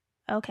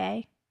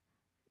okay.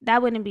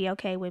 That wouldn't be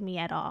okay with me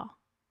at all,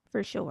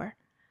 for sure.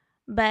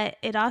 But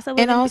it also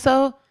wouldn't. And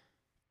also,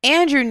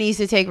 Andrew needs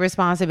to take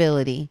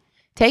responsibility.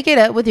 Take it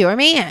up with your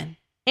man.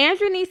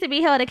 Andrew needs to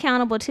be held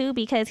accountable too,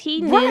 because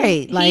he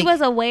knew, he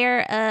was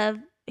aware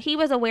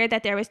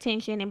that there was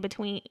tension in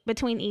between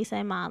Issa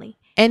and Molly.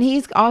 And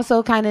he's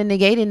also kind of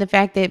negating the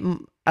fact that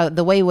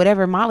the way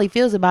whatever Molly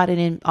feels about it,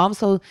 and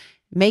also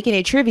making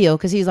it trivial,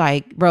 because he's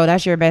like, bro,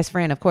 that's your best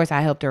friend. Of course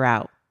I helped her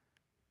out.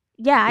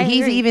 Yeah,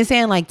 he's agree. Even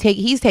saying like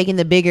he's taking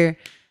the bigger,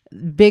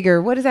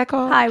 what is that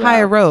called?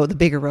 Higher road, the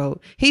bigger road.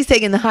 He's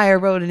taking the higher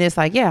road, and it's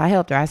like, yeah, I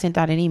helped her. I sent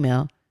out an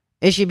email.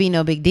 It should be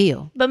no big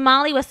deal. But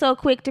Molly was so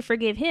quick to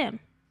forgive him.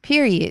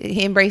 Period.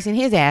 He embracing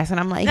his ass, and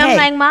I'm like, I'm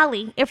like,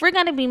 Molly, if we're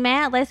gonna be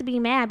mad, let's be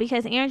mad,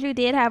 because Andrew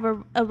did have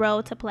a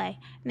role to play.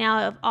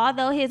 Now,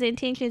 although his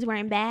intentions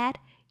weren't bad,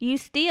 you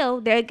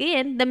still, there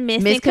again, the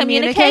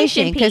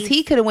miscommunication because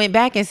he could have went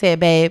back and said,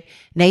 babe,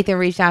 Nathan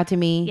reached out to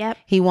me. Yep.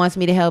 He wants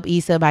me to help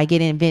Issa by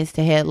getting Vince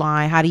to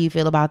headline. How do you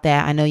feel about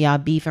that? I know y'all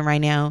beefing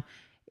right now.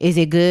 Is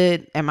it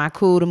good? Am I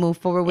cool to move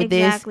forward with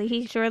this? Exactly.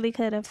 He surely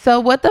could have. So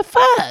what the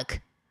fuck?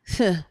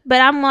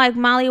 But I'm like,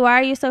 Molly, why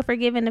are you so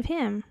forgiving of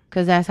him?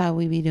 Because that's how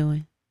we be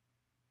doing.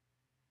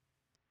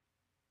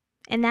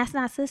 And that's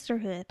not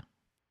sisterhood.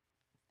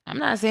 I'm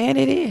not saying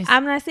it is.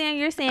 I'm not saying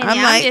you're saying it.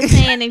 I'm just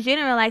saying in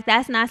general, like,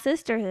 that's not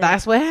sisterhood.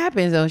 That's what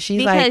happens though. She's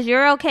because like,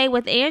 you're okay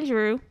with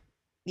Andrew.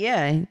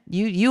 Yeah,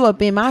 you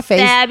up in my face,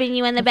 stabbing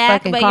you in the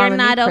back, but you're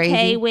not okay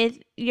crazy. with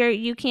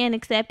you can't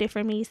accept it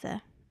from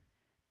Issa.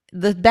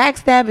 The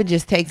backstabbing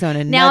just takes on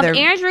another. Now,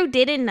 if Andrew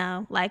didn't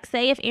know, like,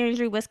 say if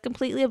Andrew was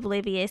completely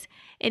oblivious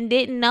and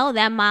didn't know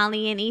that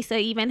Molly and Issa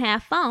even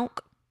have funk,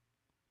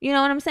 you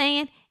know what I'm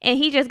saying? And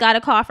he just got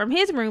a call from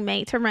his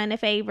roommate to run a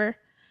favor,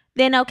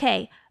 then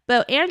okay.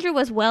 But Andrew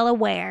was well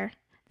aware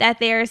that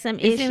there are some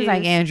issues. It seems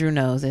like Andrew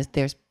knows that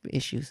there's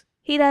issues.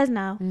 He does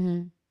know.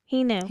 Mm-hmm.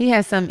 He knew. He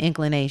has some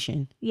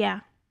inclination.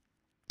 Yeah.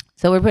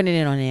 So we're putting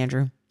it on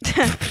Andrew.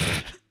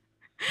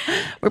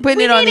 We're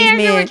putting it on these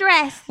men.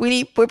 Address.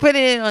 We're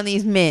putting it on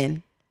these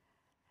men.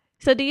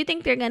 So do you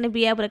think they're going to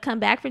be able to come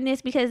back from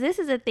this? Because this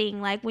is a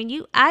thing. Like,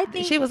 I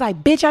think she was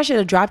like, bitch, I should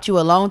have dropped you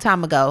a long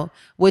time ago,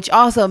 which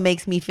also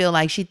makes me feel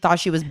like she thought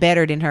she was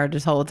better than her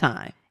this whole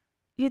time.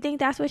 You think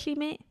that's what she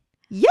meant?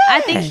 Yes.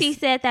 I think she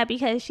said that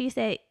because she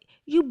said,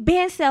 you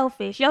been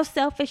selfish. Your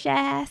selfish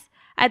ass.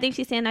 I think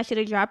she's saying I should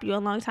have dropped you a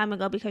long time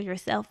ago because you're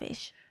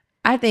selfish.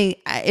 I think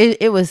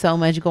it was so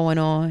much going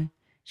on.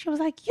 She was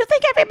like, you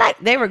think everybody...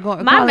 They were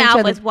going... My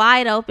mouth was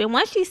wide open.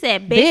 Once she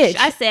said, bitch,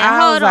 I said,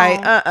 hold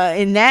on. Like,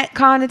 in that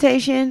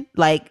connotation,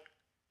 like,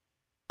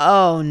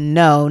 oh,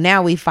 no,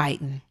 now we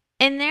fighting.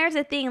 And there's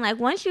a thing, like,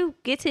 once you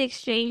get to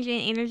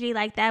exchanging energy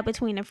like that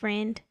between a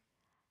friend...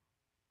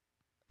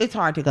 It's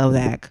hard to go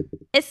back.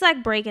 It's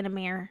like breaking a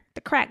mirror,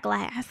 the cracked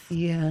glass.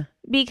 Yeah.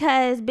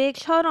 Because,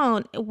 bitch, hold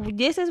on.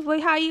 This is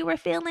how you were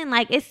feeling?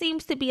 Like, it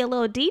seems to be a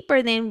little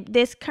deeper than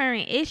this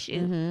current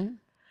issue.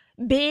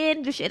 Mm-hmm.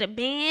 Ben should have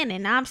been,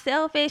 and I'm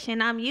selfish,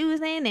 and I'm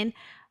using, and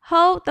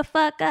hold the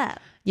fuck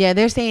up. Yeah,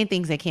 they're saying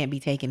things that can't be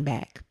taken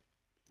back.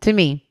 To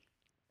me.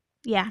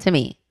 Yeah. To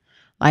me.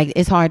 Like,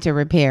 it's hard to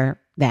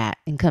repair that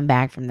and come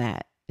back from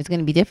that. It's going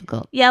to be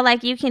difficult. Yeah,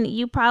 like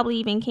you probably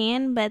even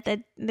can, but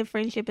the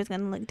friendship is going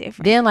to look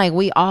different. Then like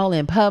we all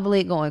in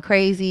public going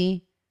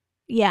crazy.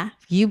 Yeah.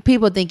 You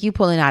people think you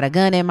pulling out a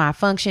gun at my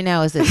function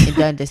now. It's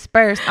done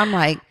dispersed. I'm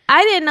like,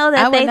 I didn't know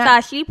that they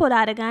thought she pulled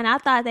out a gun. I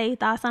thought they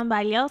thought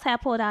somebody else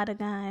had pulled out a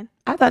gun.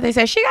 I thought they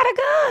said she got a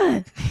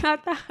gun.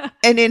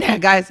 And then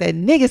that guy said,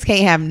 niggas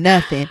can't have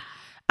nothing.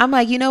 I'm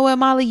like, you know what,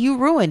 Molly? You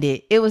ruined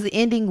it. It was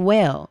ending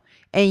well.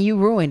 And you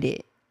ruined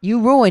it. You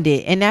ruined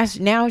it. And that's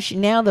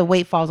now the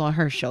weight falls on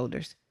her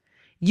shoulders.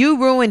 You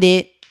ruined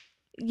it.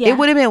 Yeah. It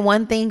would have been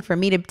one thing for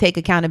me to take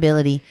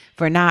accountability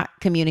for not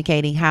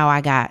communicating how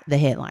I got the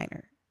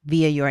headliner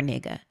via your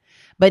nigga.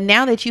 But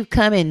now that you've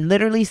come and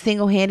literally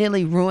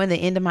single-handedly ruined the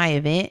end of my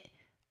event,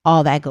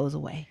 all that goes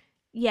away.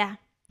 Yeah.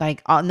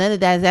 Like none of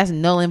that's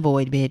null and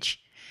void, bitch.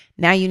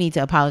 Now you need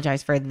to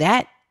apologize for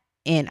that.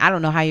 And I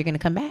don't know how you're going to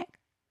come back.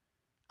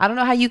 I don't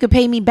know how you could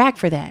pay me back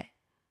for that.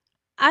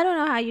 I don't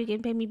know how you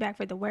can pay me back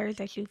for the words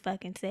that you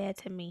fucking said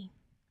to me.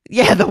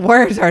 Yeah, the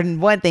words are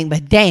one thing,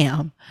 but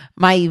damn,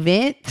 my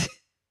event.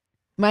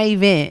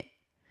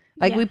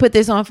 Like we put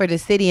this on for the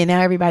city and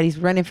now everybody's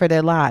running for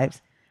their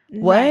lives.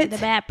 What? The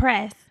bad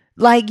press.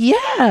 Like,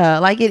 yeah,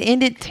 like it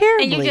ended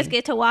terribly. And you just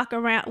get to walk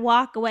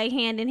away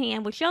hand in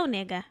hand with your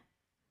nigga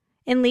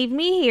and leave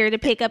me here to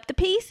pick up the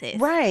pieces.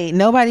 Right.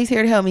 Nobody's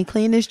here to help me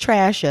clean this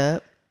trash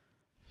up.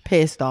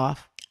 Pissed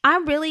off. I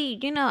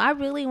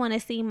really want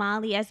to see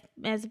Molly as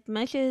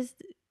much as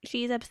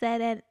she's upset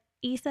at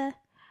Issa.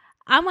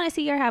 I want to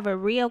see her have a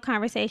real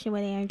conversation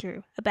with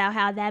Andrew about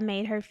how that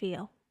made her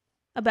feel.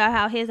 About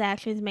how his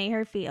actions made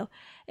her feel.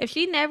 If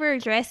she never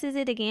addresses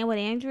it again with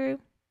Andrew,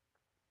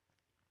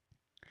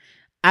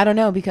 I don't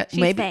know, because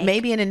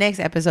maybe in the next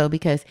episode,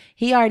 because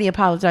he already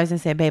apologized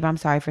and said, babe, I'm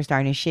sorry for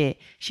starting shit.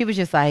 She was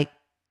just like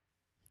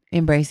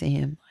embracing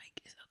him.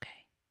 Like, it's okay.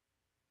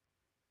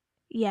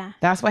 Yeah.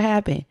 That's what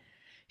happened.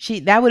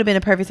 That would have been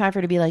a perfect time for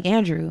her to be like,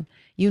 Andrew,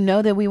 you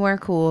know that we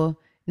weren't cool.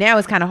 Now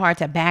it's kind of hard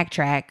to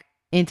backtrack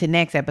into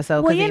next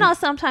episode. Well,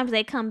 sometimes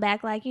they come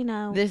back like,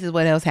 this is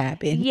what else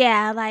happened.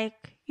 Yeah. Like,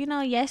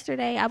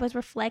 yesterday I was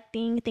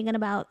reflecting, thinking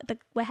about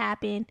what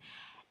happened.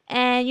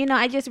 And,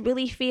 I just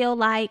really feel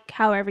like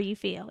however you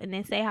feel, and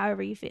then say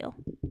however you feel.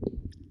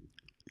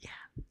 Yeah.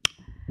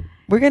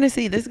 We're going to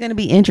see. This is going to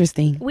be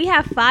interesting. We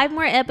have 5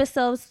 more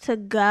episodes to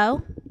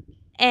go.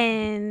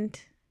 And,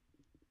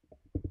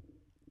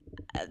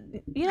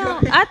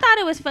 I thought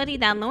it was funny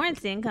that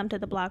Lawrence didn't come to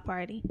the block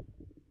party.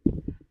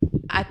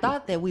 I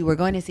thought that we were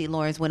going to see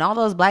Lawrence when all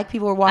those black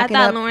people were walking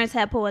up. I thought Lawrence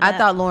had pulled up. I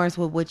thought Lawrence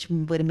which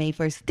would have made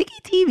for sticky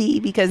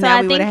TV, because so now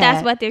I we would have think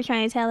that's what they're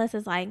trying to tell us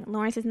is like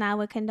Lawrence is not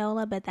with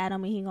Condola, but that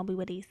don't mean he's going to be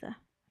with Issa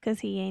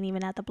because he ain't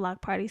even at the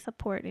block party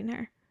supporting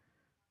her.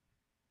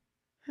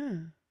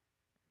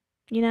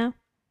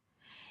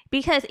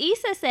 Because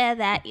Issa said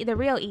that the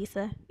real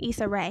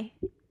Issa Rae.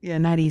 Yeah,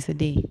 not Issa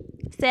D.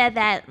 Said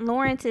that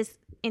Lawrence is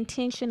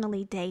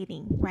intentionally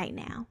dating right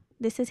now.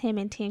 This is him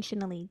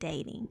intentionally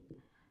dating.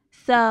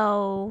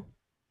 So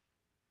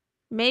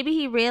maybe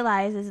he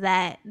realizes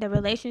that the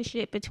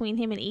relationship between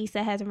him and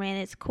Issa has ran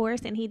its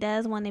course and he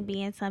does want to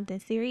be in something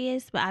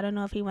serious, but I don't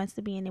know if he wants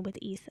to be in it with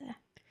Issa.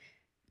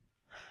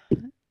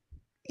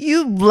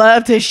 You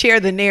love to share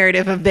the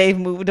narrative of they've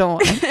moved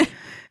on.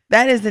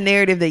 That is the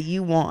narrative that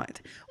you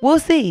want. We'll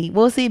see,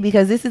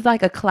 because this is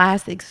like a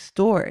classic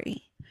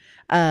story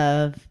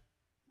of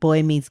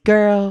boy meets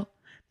girl.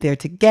 They're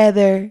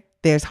together.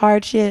 There's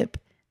hardship.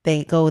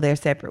 They go their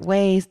separate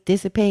ways,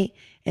 dissipate,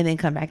 and then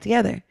come back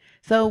together.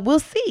 So we'll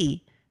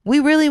see. We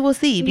really will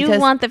see. You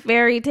want the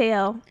fairy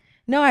tale.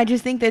 No, I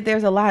just think that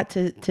there's a lot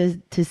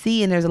to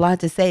see, and there's a lot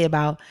to say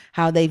about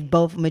how they've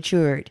both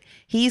matured.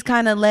 He's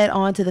kind of led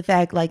on to the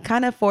fact, like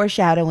kind of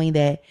foreshadowing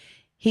that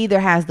he either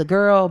has the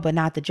girl but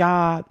not the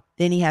job.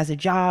 Then he has a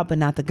job but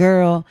not the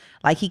girl.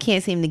 Like he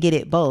can't seem to get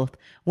it both.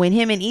 When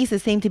him and Issa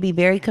seem to be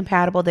very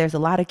compatible, there's a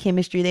lot of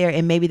chemistry there,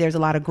 and maybe there's a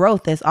lot of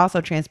growth that's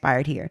also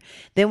transpired here.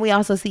 Then we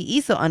also see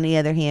Issa on the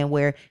other hand,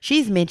 where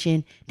she's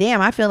mentioned, damn,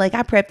 I feel like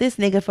I prepped this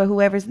nigga for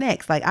whoever's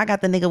next. Like I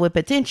got the nigga with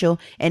potential,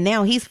 and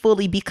now he's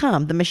fully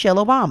become the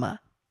Michelle Obama.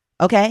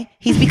 Okay?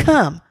 He's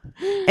become.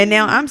 And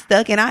now I'm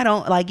stuck, and I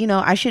don't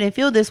I shouldn't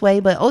feel this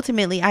way, but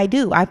ultimately I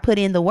do. I put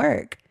in the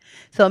work.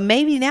 So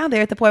maybe now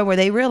they're at the point where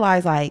they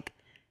realize like,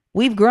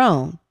 we've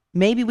grown.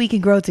 Maybe we can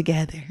grow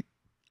together.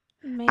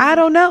 Maybe. I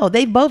don't know.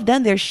 They've both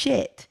done their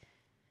shit.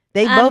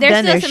 They've both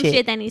done their shit. There's still some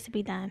shit that needs to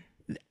be done.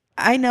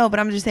 I know, but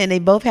I'm just saying they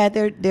both had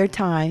their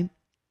time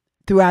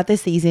throughout the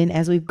season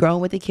as we've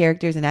grown with the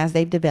characters and as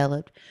they've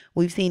developed.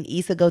 We've seen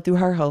Issa go through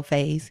her whole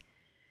phase.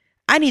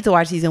 I need to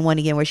watch season 1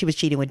 again where she was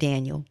cheating with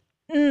Daniel.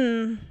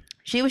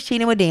 She was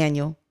cheating with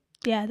Daniel.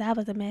 Yeah, that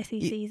was a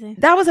messy season.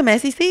 That was a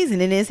messy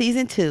season. And in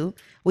season 2,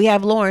 we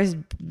have Lawrence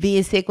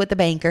being sick with the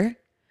banker.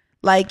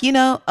 Like, a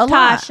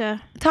lot.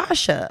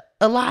 Tasha.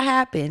 A lot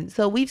happened.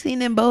 So we've seen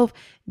them both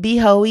be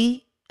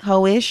hoish,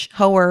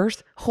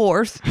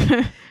 horse.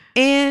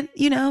 And,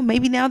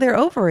 maybe now they're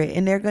over it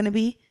and they're going to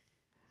be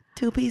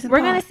two peas and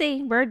We're going to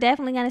see. We're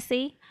definitely going to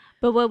see.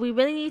 But what we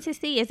really need to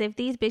see is if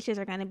these bitches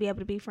are going to be able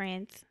to be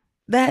friends.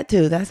 That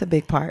too. That's a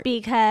big part.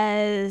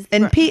 Because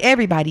And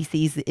everybody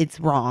sees it's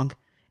wrong.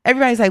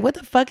 Everybody's like, what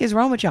the fuck is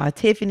wrong with y'all?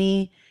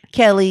 Tiffany,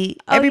 Kelly,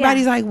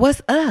 everybody's like,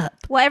 what's up?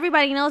 Well,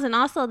 everybody knows. And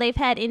also they've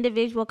had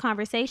individual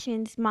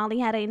conversations. Molly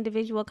had an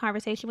individual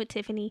conversation with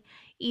Tiffany.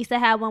 Issa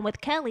had one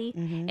with Kelly.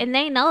 And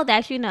they know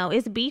that, you know,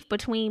 it's beef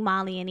between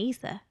Molly and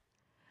Issa.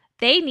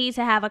 They need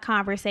to have a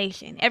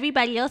conversation.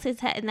 Everybody else is,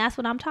 and that's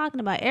what I'm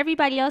talking about.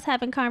 Everybody else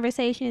having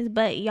conversations,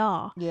 but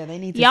y'all. Yeah, they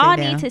need to. Y'all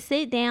need to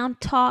sit down,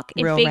 talk,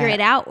 and figure rap. it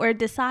out, or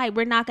decide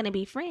we're not going to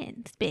be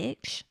friends,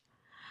 bitch.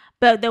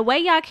 But the way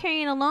y'all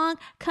carrying along,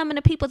 coming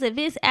to people's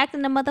events,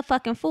 acting a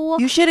motherfucking fool.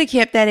 You should have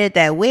kept that at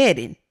that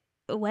wedding.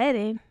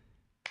 Wedding.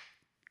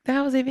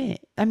 That was an event.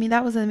 I mean,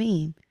 that was a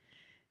meme.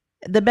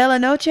 The Bella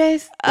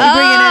Noches. They bringing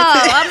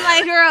that I'm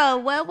like,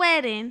 girl, what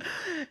wedding?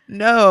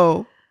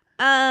 No.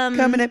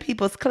 Coming to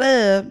people's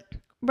club.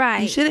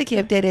 Right. You should have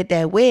kept that at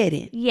that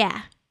wedding.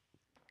 Yeah.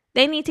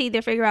 They need to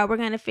either figure out we're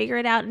going to figure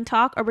it out and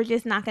talk, or we're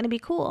just not going to be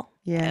cool.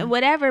 Yeah.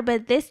 Whatever.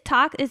 But this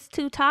talk is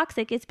too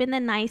toxic. It's been the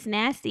nice,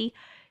 nasty,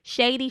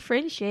 shady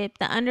friendship,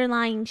 the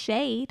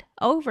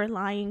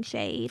overlying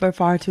shade for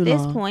far too long. At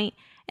this point.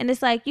 And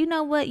it's like, you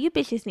know what? You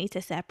bitches need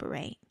to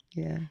separate.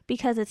 Yeah.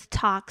 Because it's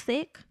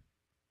toxic.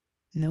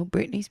 No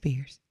Britney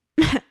Spears.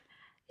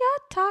 Yeah,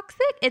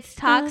 toxic. It's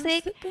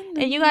toxic.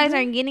 And you guys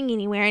aren't getting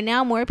anywhere. And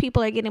now more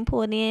people are getting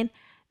pulled in.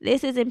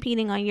 This is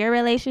impeding on your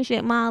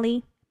relationship,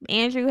 Molly.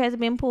 Andrew has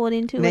been pulled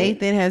into it.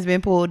 Nathan has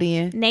been pulled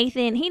in.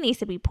 Nathan, he needs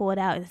to be pulled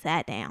out and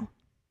sat down.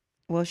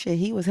 Well, shit,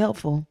 he was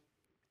helpful.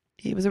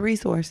 He was a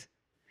resource.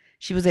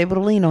 She was able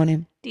to lean on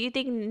him. Do you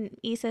think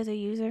Issa's a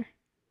user?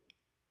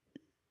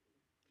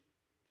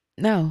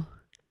 No.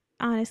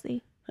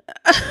 Honestly.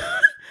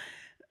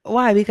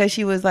 Why? Because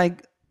she was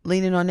like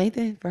leaning on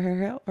Nathan for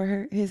her help,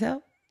 his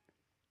help?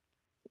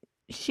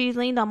 She's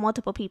leaned on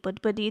multiple people,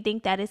 but do you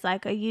think that it's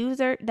like a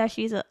user, that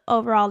she's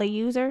overall a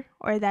user,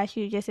 or that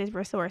she just is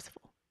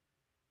resourceful?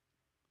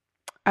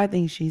 I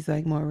think she's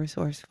like more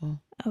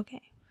resourceful.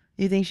 Okay.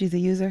 You think she's a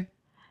user?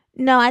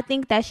 No, I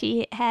think that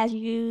she has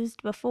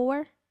used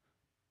before.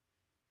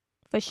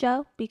 For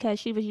sure, because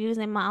she was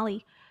using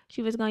Molly.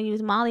 She was going to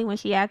use Molly when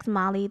she asked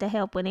Molly to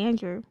help with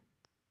Andrew.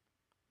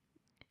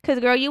 Because,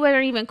 girl, you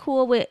weren't even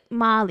cool with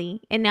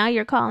Molly. And now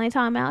you're calling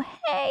talking about,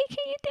 hey, can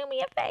you do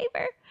me a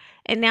favor?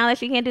 And now that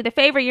she can't do the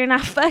favor, you're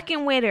not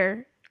fucking with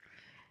her.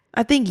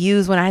 I think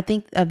when I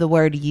think of the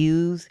word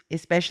use,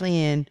 especially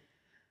in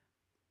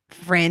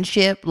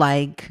friendship,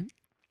 like,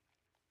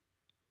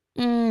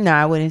 no,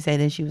 I wouldn't say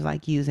that she was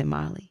like using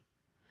Molly.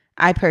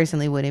 I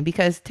personally wouldn't,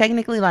 because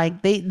technically,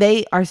 like,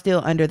 they are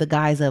still under the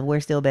guise of we're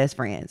still best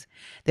friends.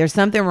 There's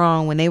something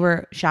wrong. When they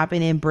were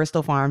shopping in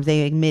Bristol Farms,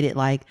 they admitted,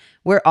 like,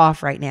 we're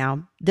off right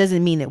now.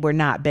 Doesn't mean that we're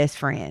not best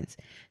friends.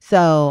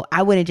 So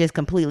I wouldn't just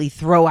completely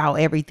throw out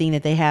everything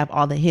that they have,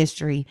 all the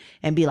history,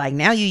 and be like,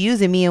 now you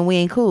using me and we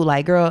ain't cool.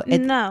 Like, girl,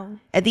 no.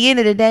 At the end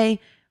of the day,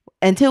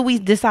 until we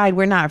decide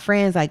we're not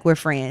friends, like, we're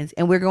friends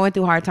and we're going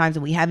through hard times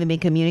and we haven't been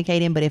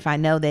communicating. But if I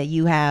know that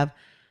you have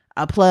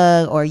a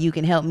plug or you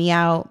can help me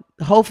out,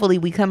 hopefully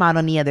we come out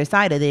on the other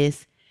side of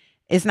this.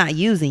 It's not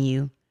using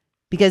you,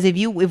 because if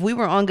we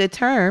were on good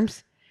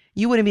terms,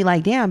 you wouldn't be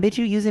like, damn, bitch,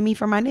 you using me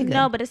for my nigga.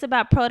 No, but it's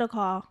about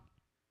protocol.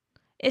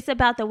 It's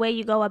about the way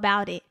you go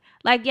about it.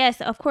 Like, yes,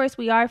 of course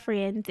we are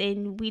friends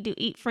and we do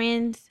eat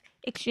friends,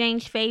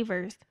 exchange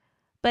favors.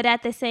 But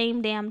at the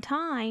same damn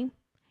time,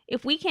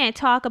 if we can't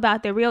talk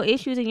about the real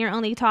issues and you're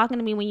only talking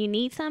to me when you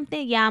need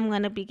something, yeah, I'm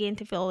going to begin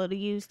to feel a little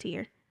used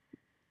here.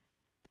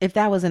 If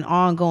that was an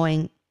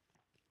ongoing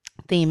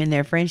theme in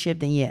their friendship,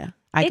 then yeah,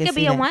 it could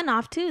be a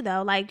one-off too,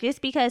 though. Like,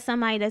 just because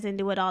somebody doesn't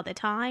do it all the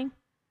time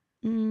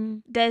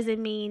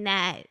doesn't mean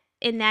that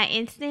in that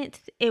instance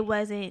it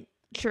wasn't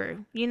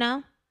true, you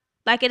know?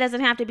 Like, it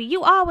doesn't have to be,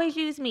 you always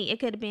use me. It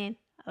could have been,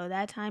 oh,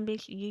 that time,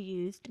 bitch, you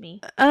used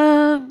me.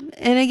 And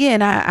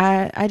again,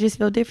 I just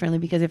feel differently,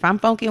 because if I'm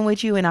funking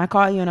with you and I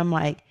call you and I'm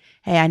like,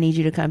 hey, I need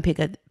you to come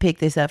pick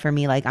this up for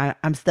me, like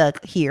I'm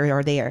stuck here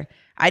or there.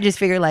 I just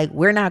figure, like,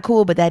 we're not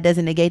cool, but that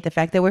doesn't negate the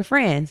fact that we're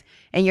friends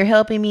and you're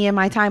helping me in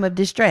my time of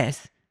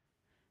distress.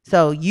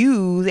 So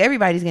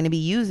everybody's going to be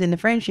using the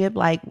friendship.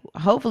 Like,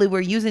 hopefully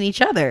we're using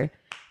each other.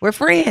 We're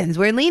friends.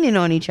 We're leaning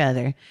on each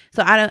other.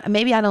 So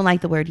maybe I don't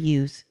like the word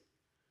use.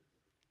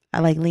 I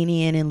like leaning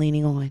in and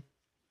leaning on.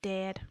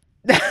 Dead.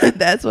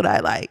 That's what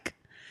I like.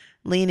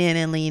 Lean in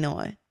and lean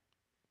on.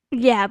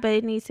 Yeah, but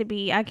it needs to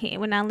be,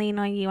 when I lean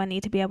on you, I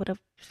need to be able to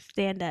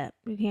stand up.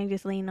 You can't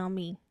just lean on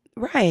me.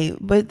 Right,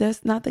 but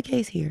that's not the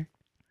case here.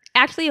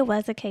 Actually, it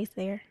was a case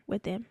there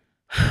with them.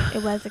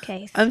 It was a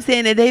case. I'm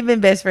saying that they've been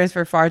best friends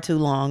for far too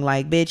long.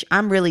 Like, bitch,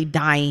 I'm really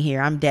dying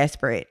here. I'm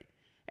desperate.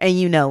 And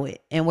you know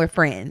it. And we're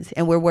friends.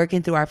 And we're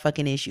working through our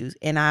fucking issues.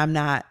 And I'm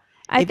not.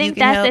 I think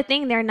that's the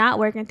thing. They're not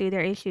working through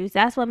their issues.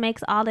 That's what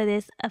makes all of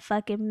this a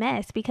fucking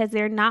mess, because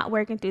they're not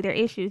working through their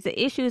issues.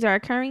 The issues are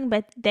occurring,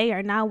 but they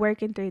are not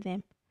working through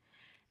them.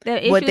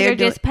 The issues are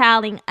just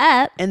piling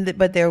up.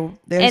 But they're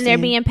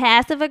being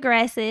passive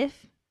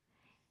aggressive,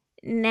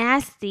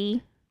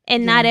 nasty,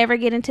 and not ever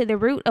get into the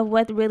root of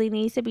what really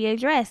needs to be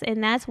addressed.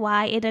 And that's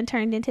why it done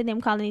turned into them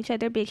calling each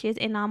other bitches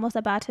and almost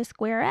about to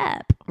square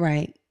up.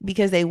 Right.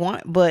 Because they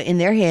want, but in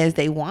their heads,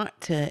 they want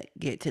to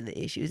get to the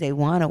issues. They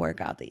want to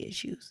work out the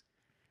issues.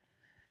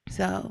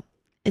 So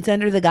it's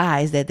under the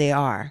guise that they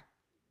are.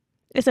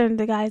 It's under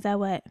the guise that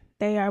what?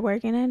 They are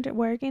working on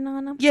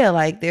them? Yeah,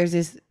 like there's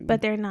this.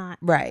 But they're not.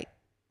 Right.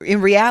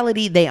 In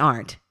reality, they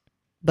aren't.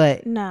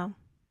 But no.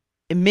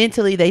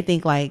 Mentally, they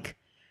think like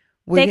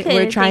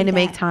we're trying to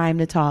make time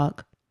to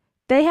talk.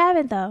 They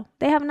haven't, though.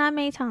 They have not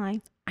made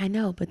time. I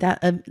know, but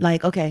that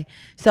okay.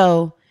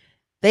 So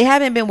they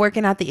haven't been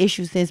working out the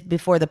issue since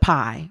before the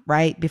pie,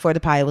 right? Before the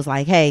pie, it was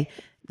like, hey,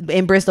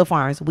 in Bristol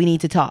Farms, we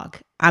need to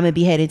talk. I'm going to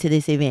be headed to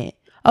this event.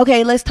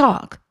 Okay, let's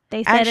talk.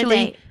 They set a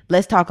date.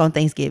 Let's talk on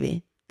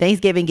Thanksgiving.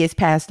 Thanksgiving gets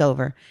passed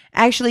over.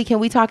 Actually, can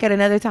we talk at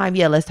another time?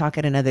 Yeah, let's talk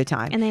at another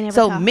time. And they never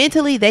so talk.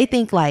 Mentally, they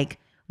think like,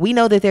 we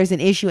know that there's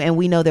an issue and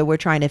we know that we're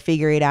trying to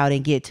figure it out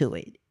and get to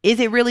it. Is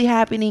it really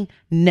happening?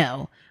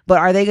 No. But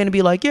are they going to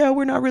be like, yeah,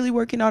 we're not really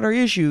working out our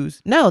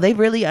issues? No, they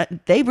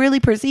really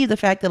perceive the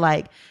fact that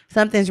like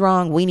something's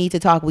wrong. We need to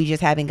talk. We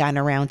just haven't gotten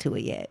around to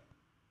it yet.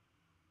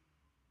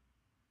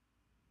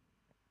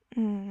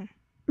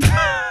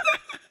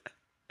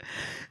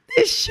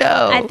 This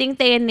show. I think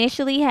they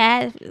initially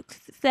had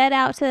set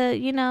out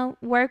to,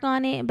 work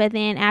on it. But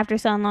then after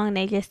so long,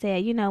 they just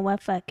said, you know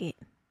what, fuck it.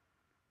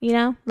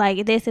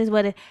 Like this is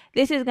going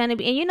to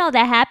be. And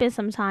that happens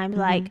sometimes,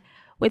 like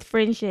with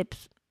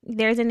friendships.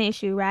 There's an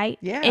issue, right?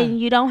 Yeah. And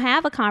you don't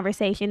have a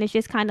conversation. It's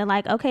just kind of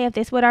like, okay, if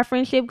this is what our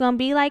friendship gonna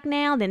be like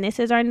now, then this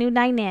is our new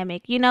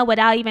dynamic,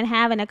 without even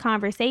having a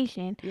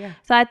conversation. Yeah.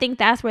 So I think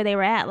that's where they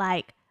were at.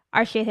 Like,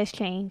 our shit has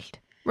changed.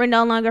 We're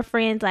no longer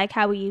friends like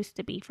how we used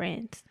to be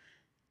friends.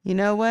 You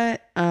know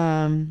what?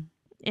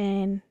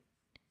 And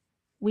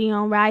we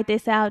gonna ride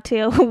this out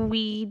till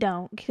we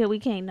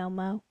can't no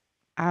more.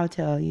 I'll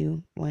tell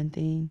you one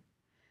thing.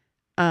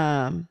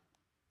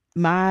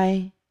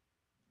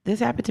 This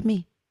happened to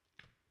me.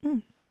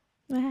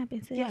 What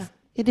happened, sis? Yeah,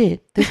 it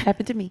did. This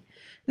happened to me.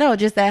 No,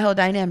 just that whole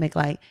dynamic.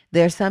 Like,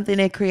 there's something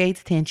that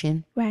creates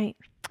tension. Right.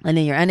 And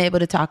then you're unable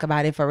to talk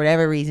about it for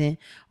whatever reason,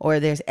 or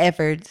there's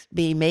efforts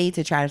being made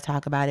to try to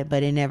talk about it,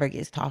 but it never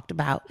gets talked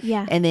about.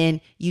 Yeah. And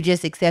then you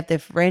just accept the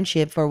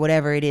friendship for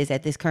whatever it is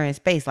at this current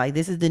space. Like,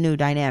 this is the new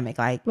dynamic.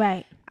 Like,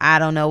 right. I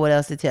don't know what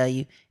else to tell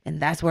you. And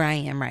that's where I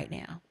am right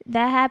now.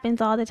 That happens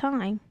all the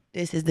time.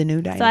 This is the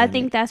new dynamic. So I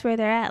think that's where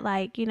they're at.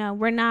 Like,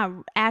 we're not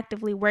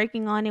actively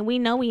working on it. We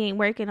know we ain't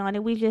working on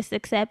it. We just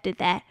accepted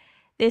that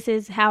this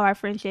is how our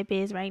friendship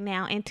is right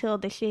now until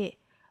the shit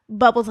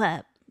bubbles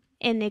up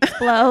and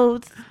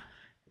explodes.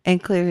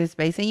 And clears the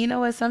space. And you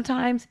know what?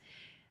 Sometimes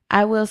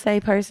I will say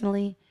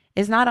personally,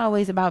 it's not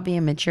always about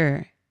being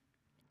mature.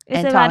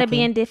 It's about it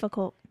being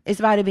difficult. It's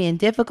about it being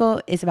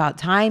difficult. It's about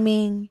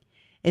timing.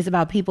 It's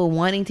about people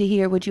wanting to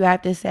hear what you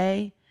have to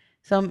say.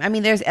 So, I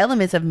mean, there's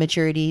elements of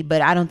maturity,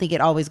 but I don't think it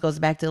always goes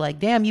back to like,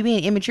 damn, you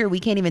being immature. We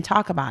can't even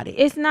talk about it.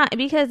 It's not,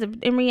 because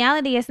in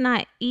reality, it's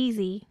not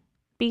easy.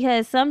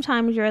 Because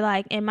sometimes you're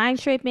like, am I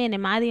tripping?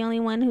 Am I the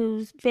only one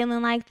who's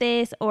feeling like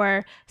this?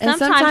 Or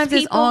sometimes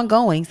it's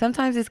ongoing.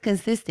 Sometimes it's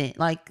consistent,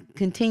 like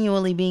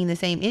continually being the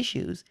same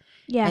issues.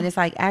 Yeah. And it's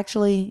like,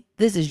 actually,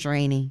 this is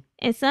draining.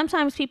 And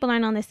sometimes people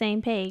aren't on the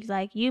same page.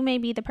 Like, you may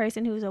be the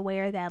person who's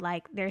aware that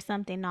like there's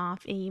something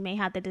off and you may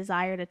have the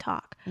desire to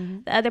talk.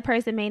 Mm-hmm. The other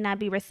person may not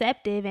be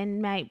receptive and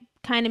might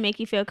kind of make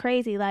you feel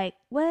crazy. Like,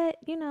 what?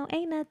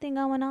 Ain't nothing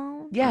going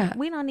on. Yeah.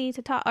 We don't need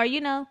to talk. Or,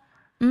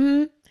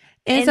 Mm-hmm.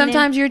 And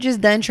sometimes you're just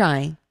done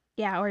trying.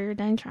 Yeah, or you're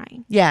done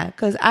trying. Yeah,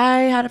 because I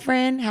had a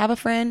friend,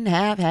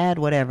 have had,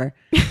 whatever.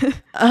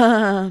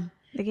 To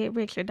get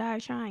rich or die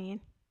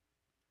trying.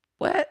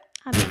 What?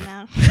 I don't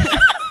know.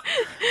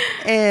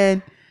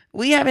 And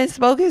we haven't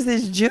spoken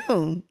since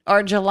June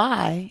or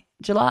July.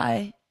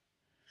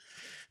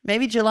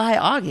 Maybe July,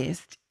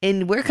 August.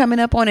 And we're coming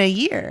up on a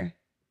year.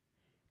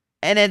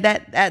 And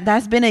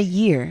that's been a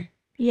year.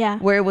 Yeah.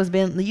 Where it was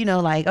been,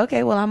 like,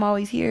 okay, well, I'm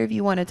always here if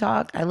you want to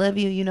talk. I love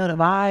you. You know the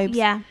vibes.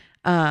 Yeah.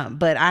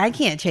 But I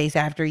can't chase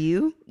after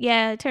you.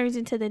 Yeah. It turns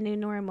into the new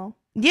normal.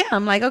 Yeah.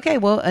 I'm like, okay,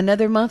 well,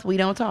 another month we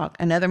don't talk.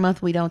 Another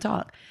month we don't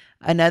talk.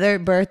 Another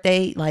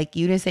birthday, like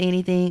you didn't say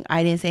anything.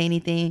 I didn't say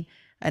anything.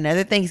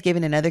 Another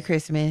Thanksgiving, another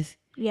Christmas.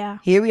 Yeah.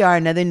 Here we are,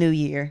 another New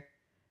Year.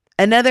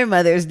 Another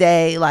Mother's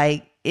Day.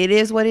 Like, it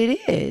is what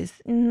it is.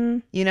 Mm-hmm.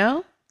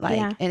 Like,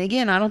 yeah. And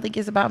again, I don't think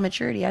it's about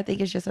maturity. I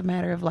think it's just a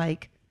matter of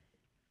like,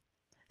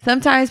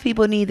 sometimes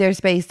people need their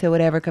space to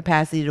whatever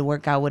capacity to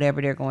work out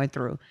whatever they're going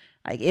through.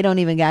 Like, it don't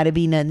even got to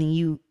be nothing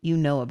you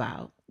know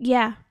about.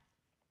 Yeah.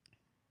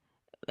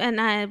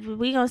 And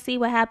we gonna see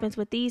what happens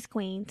with these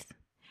queens.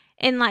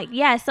 And like,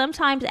 yeah,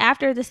 sometimes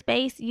after the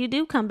space, you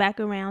do come back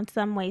around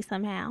some way,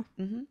 somehow.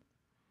 Mm-hmm.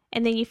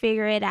 And then you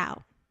figure it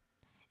out.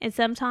 And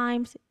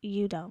sometimes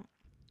you don't.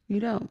 You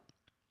don't.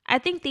 I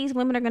think these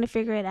women are going to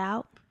figure it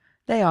out.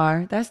 They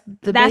are. That's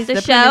the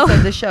show. Premise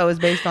of the show is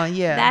based on,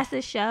 yeah. That's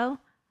the show.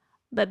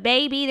 But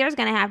baby, there's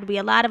going to have to be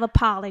a lot of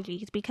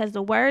apologies because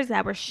the words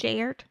that were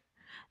shared,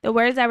 the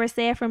words that were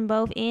said from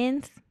both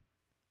ends,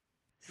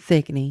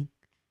 Sickening.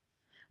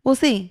 We'll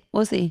see.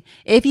 We'll see.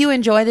 If you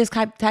enjoy this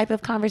type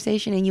of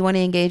conversation and you want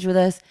to engage with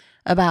us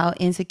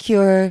about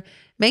Insecure,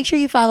 make sure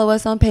you follow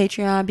us on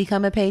Patreon.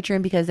 Become a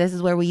patron, because this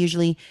is where we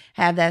usually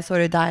have that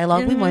sort of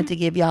dialogue. We wanted to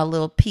give y'all a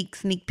little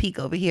sneak peek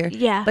over here.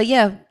 Yeah. But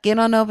yeah, get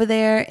on over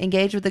there.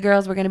 Engage with the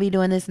girls. We're going to be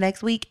doing this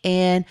next week.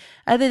 And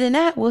other than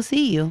that, we'll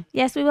see you.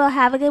 Yes, we will.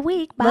 Have a good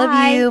week. Bye.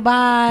 Love you.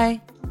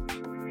 Bye.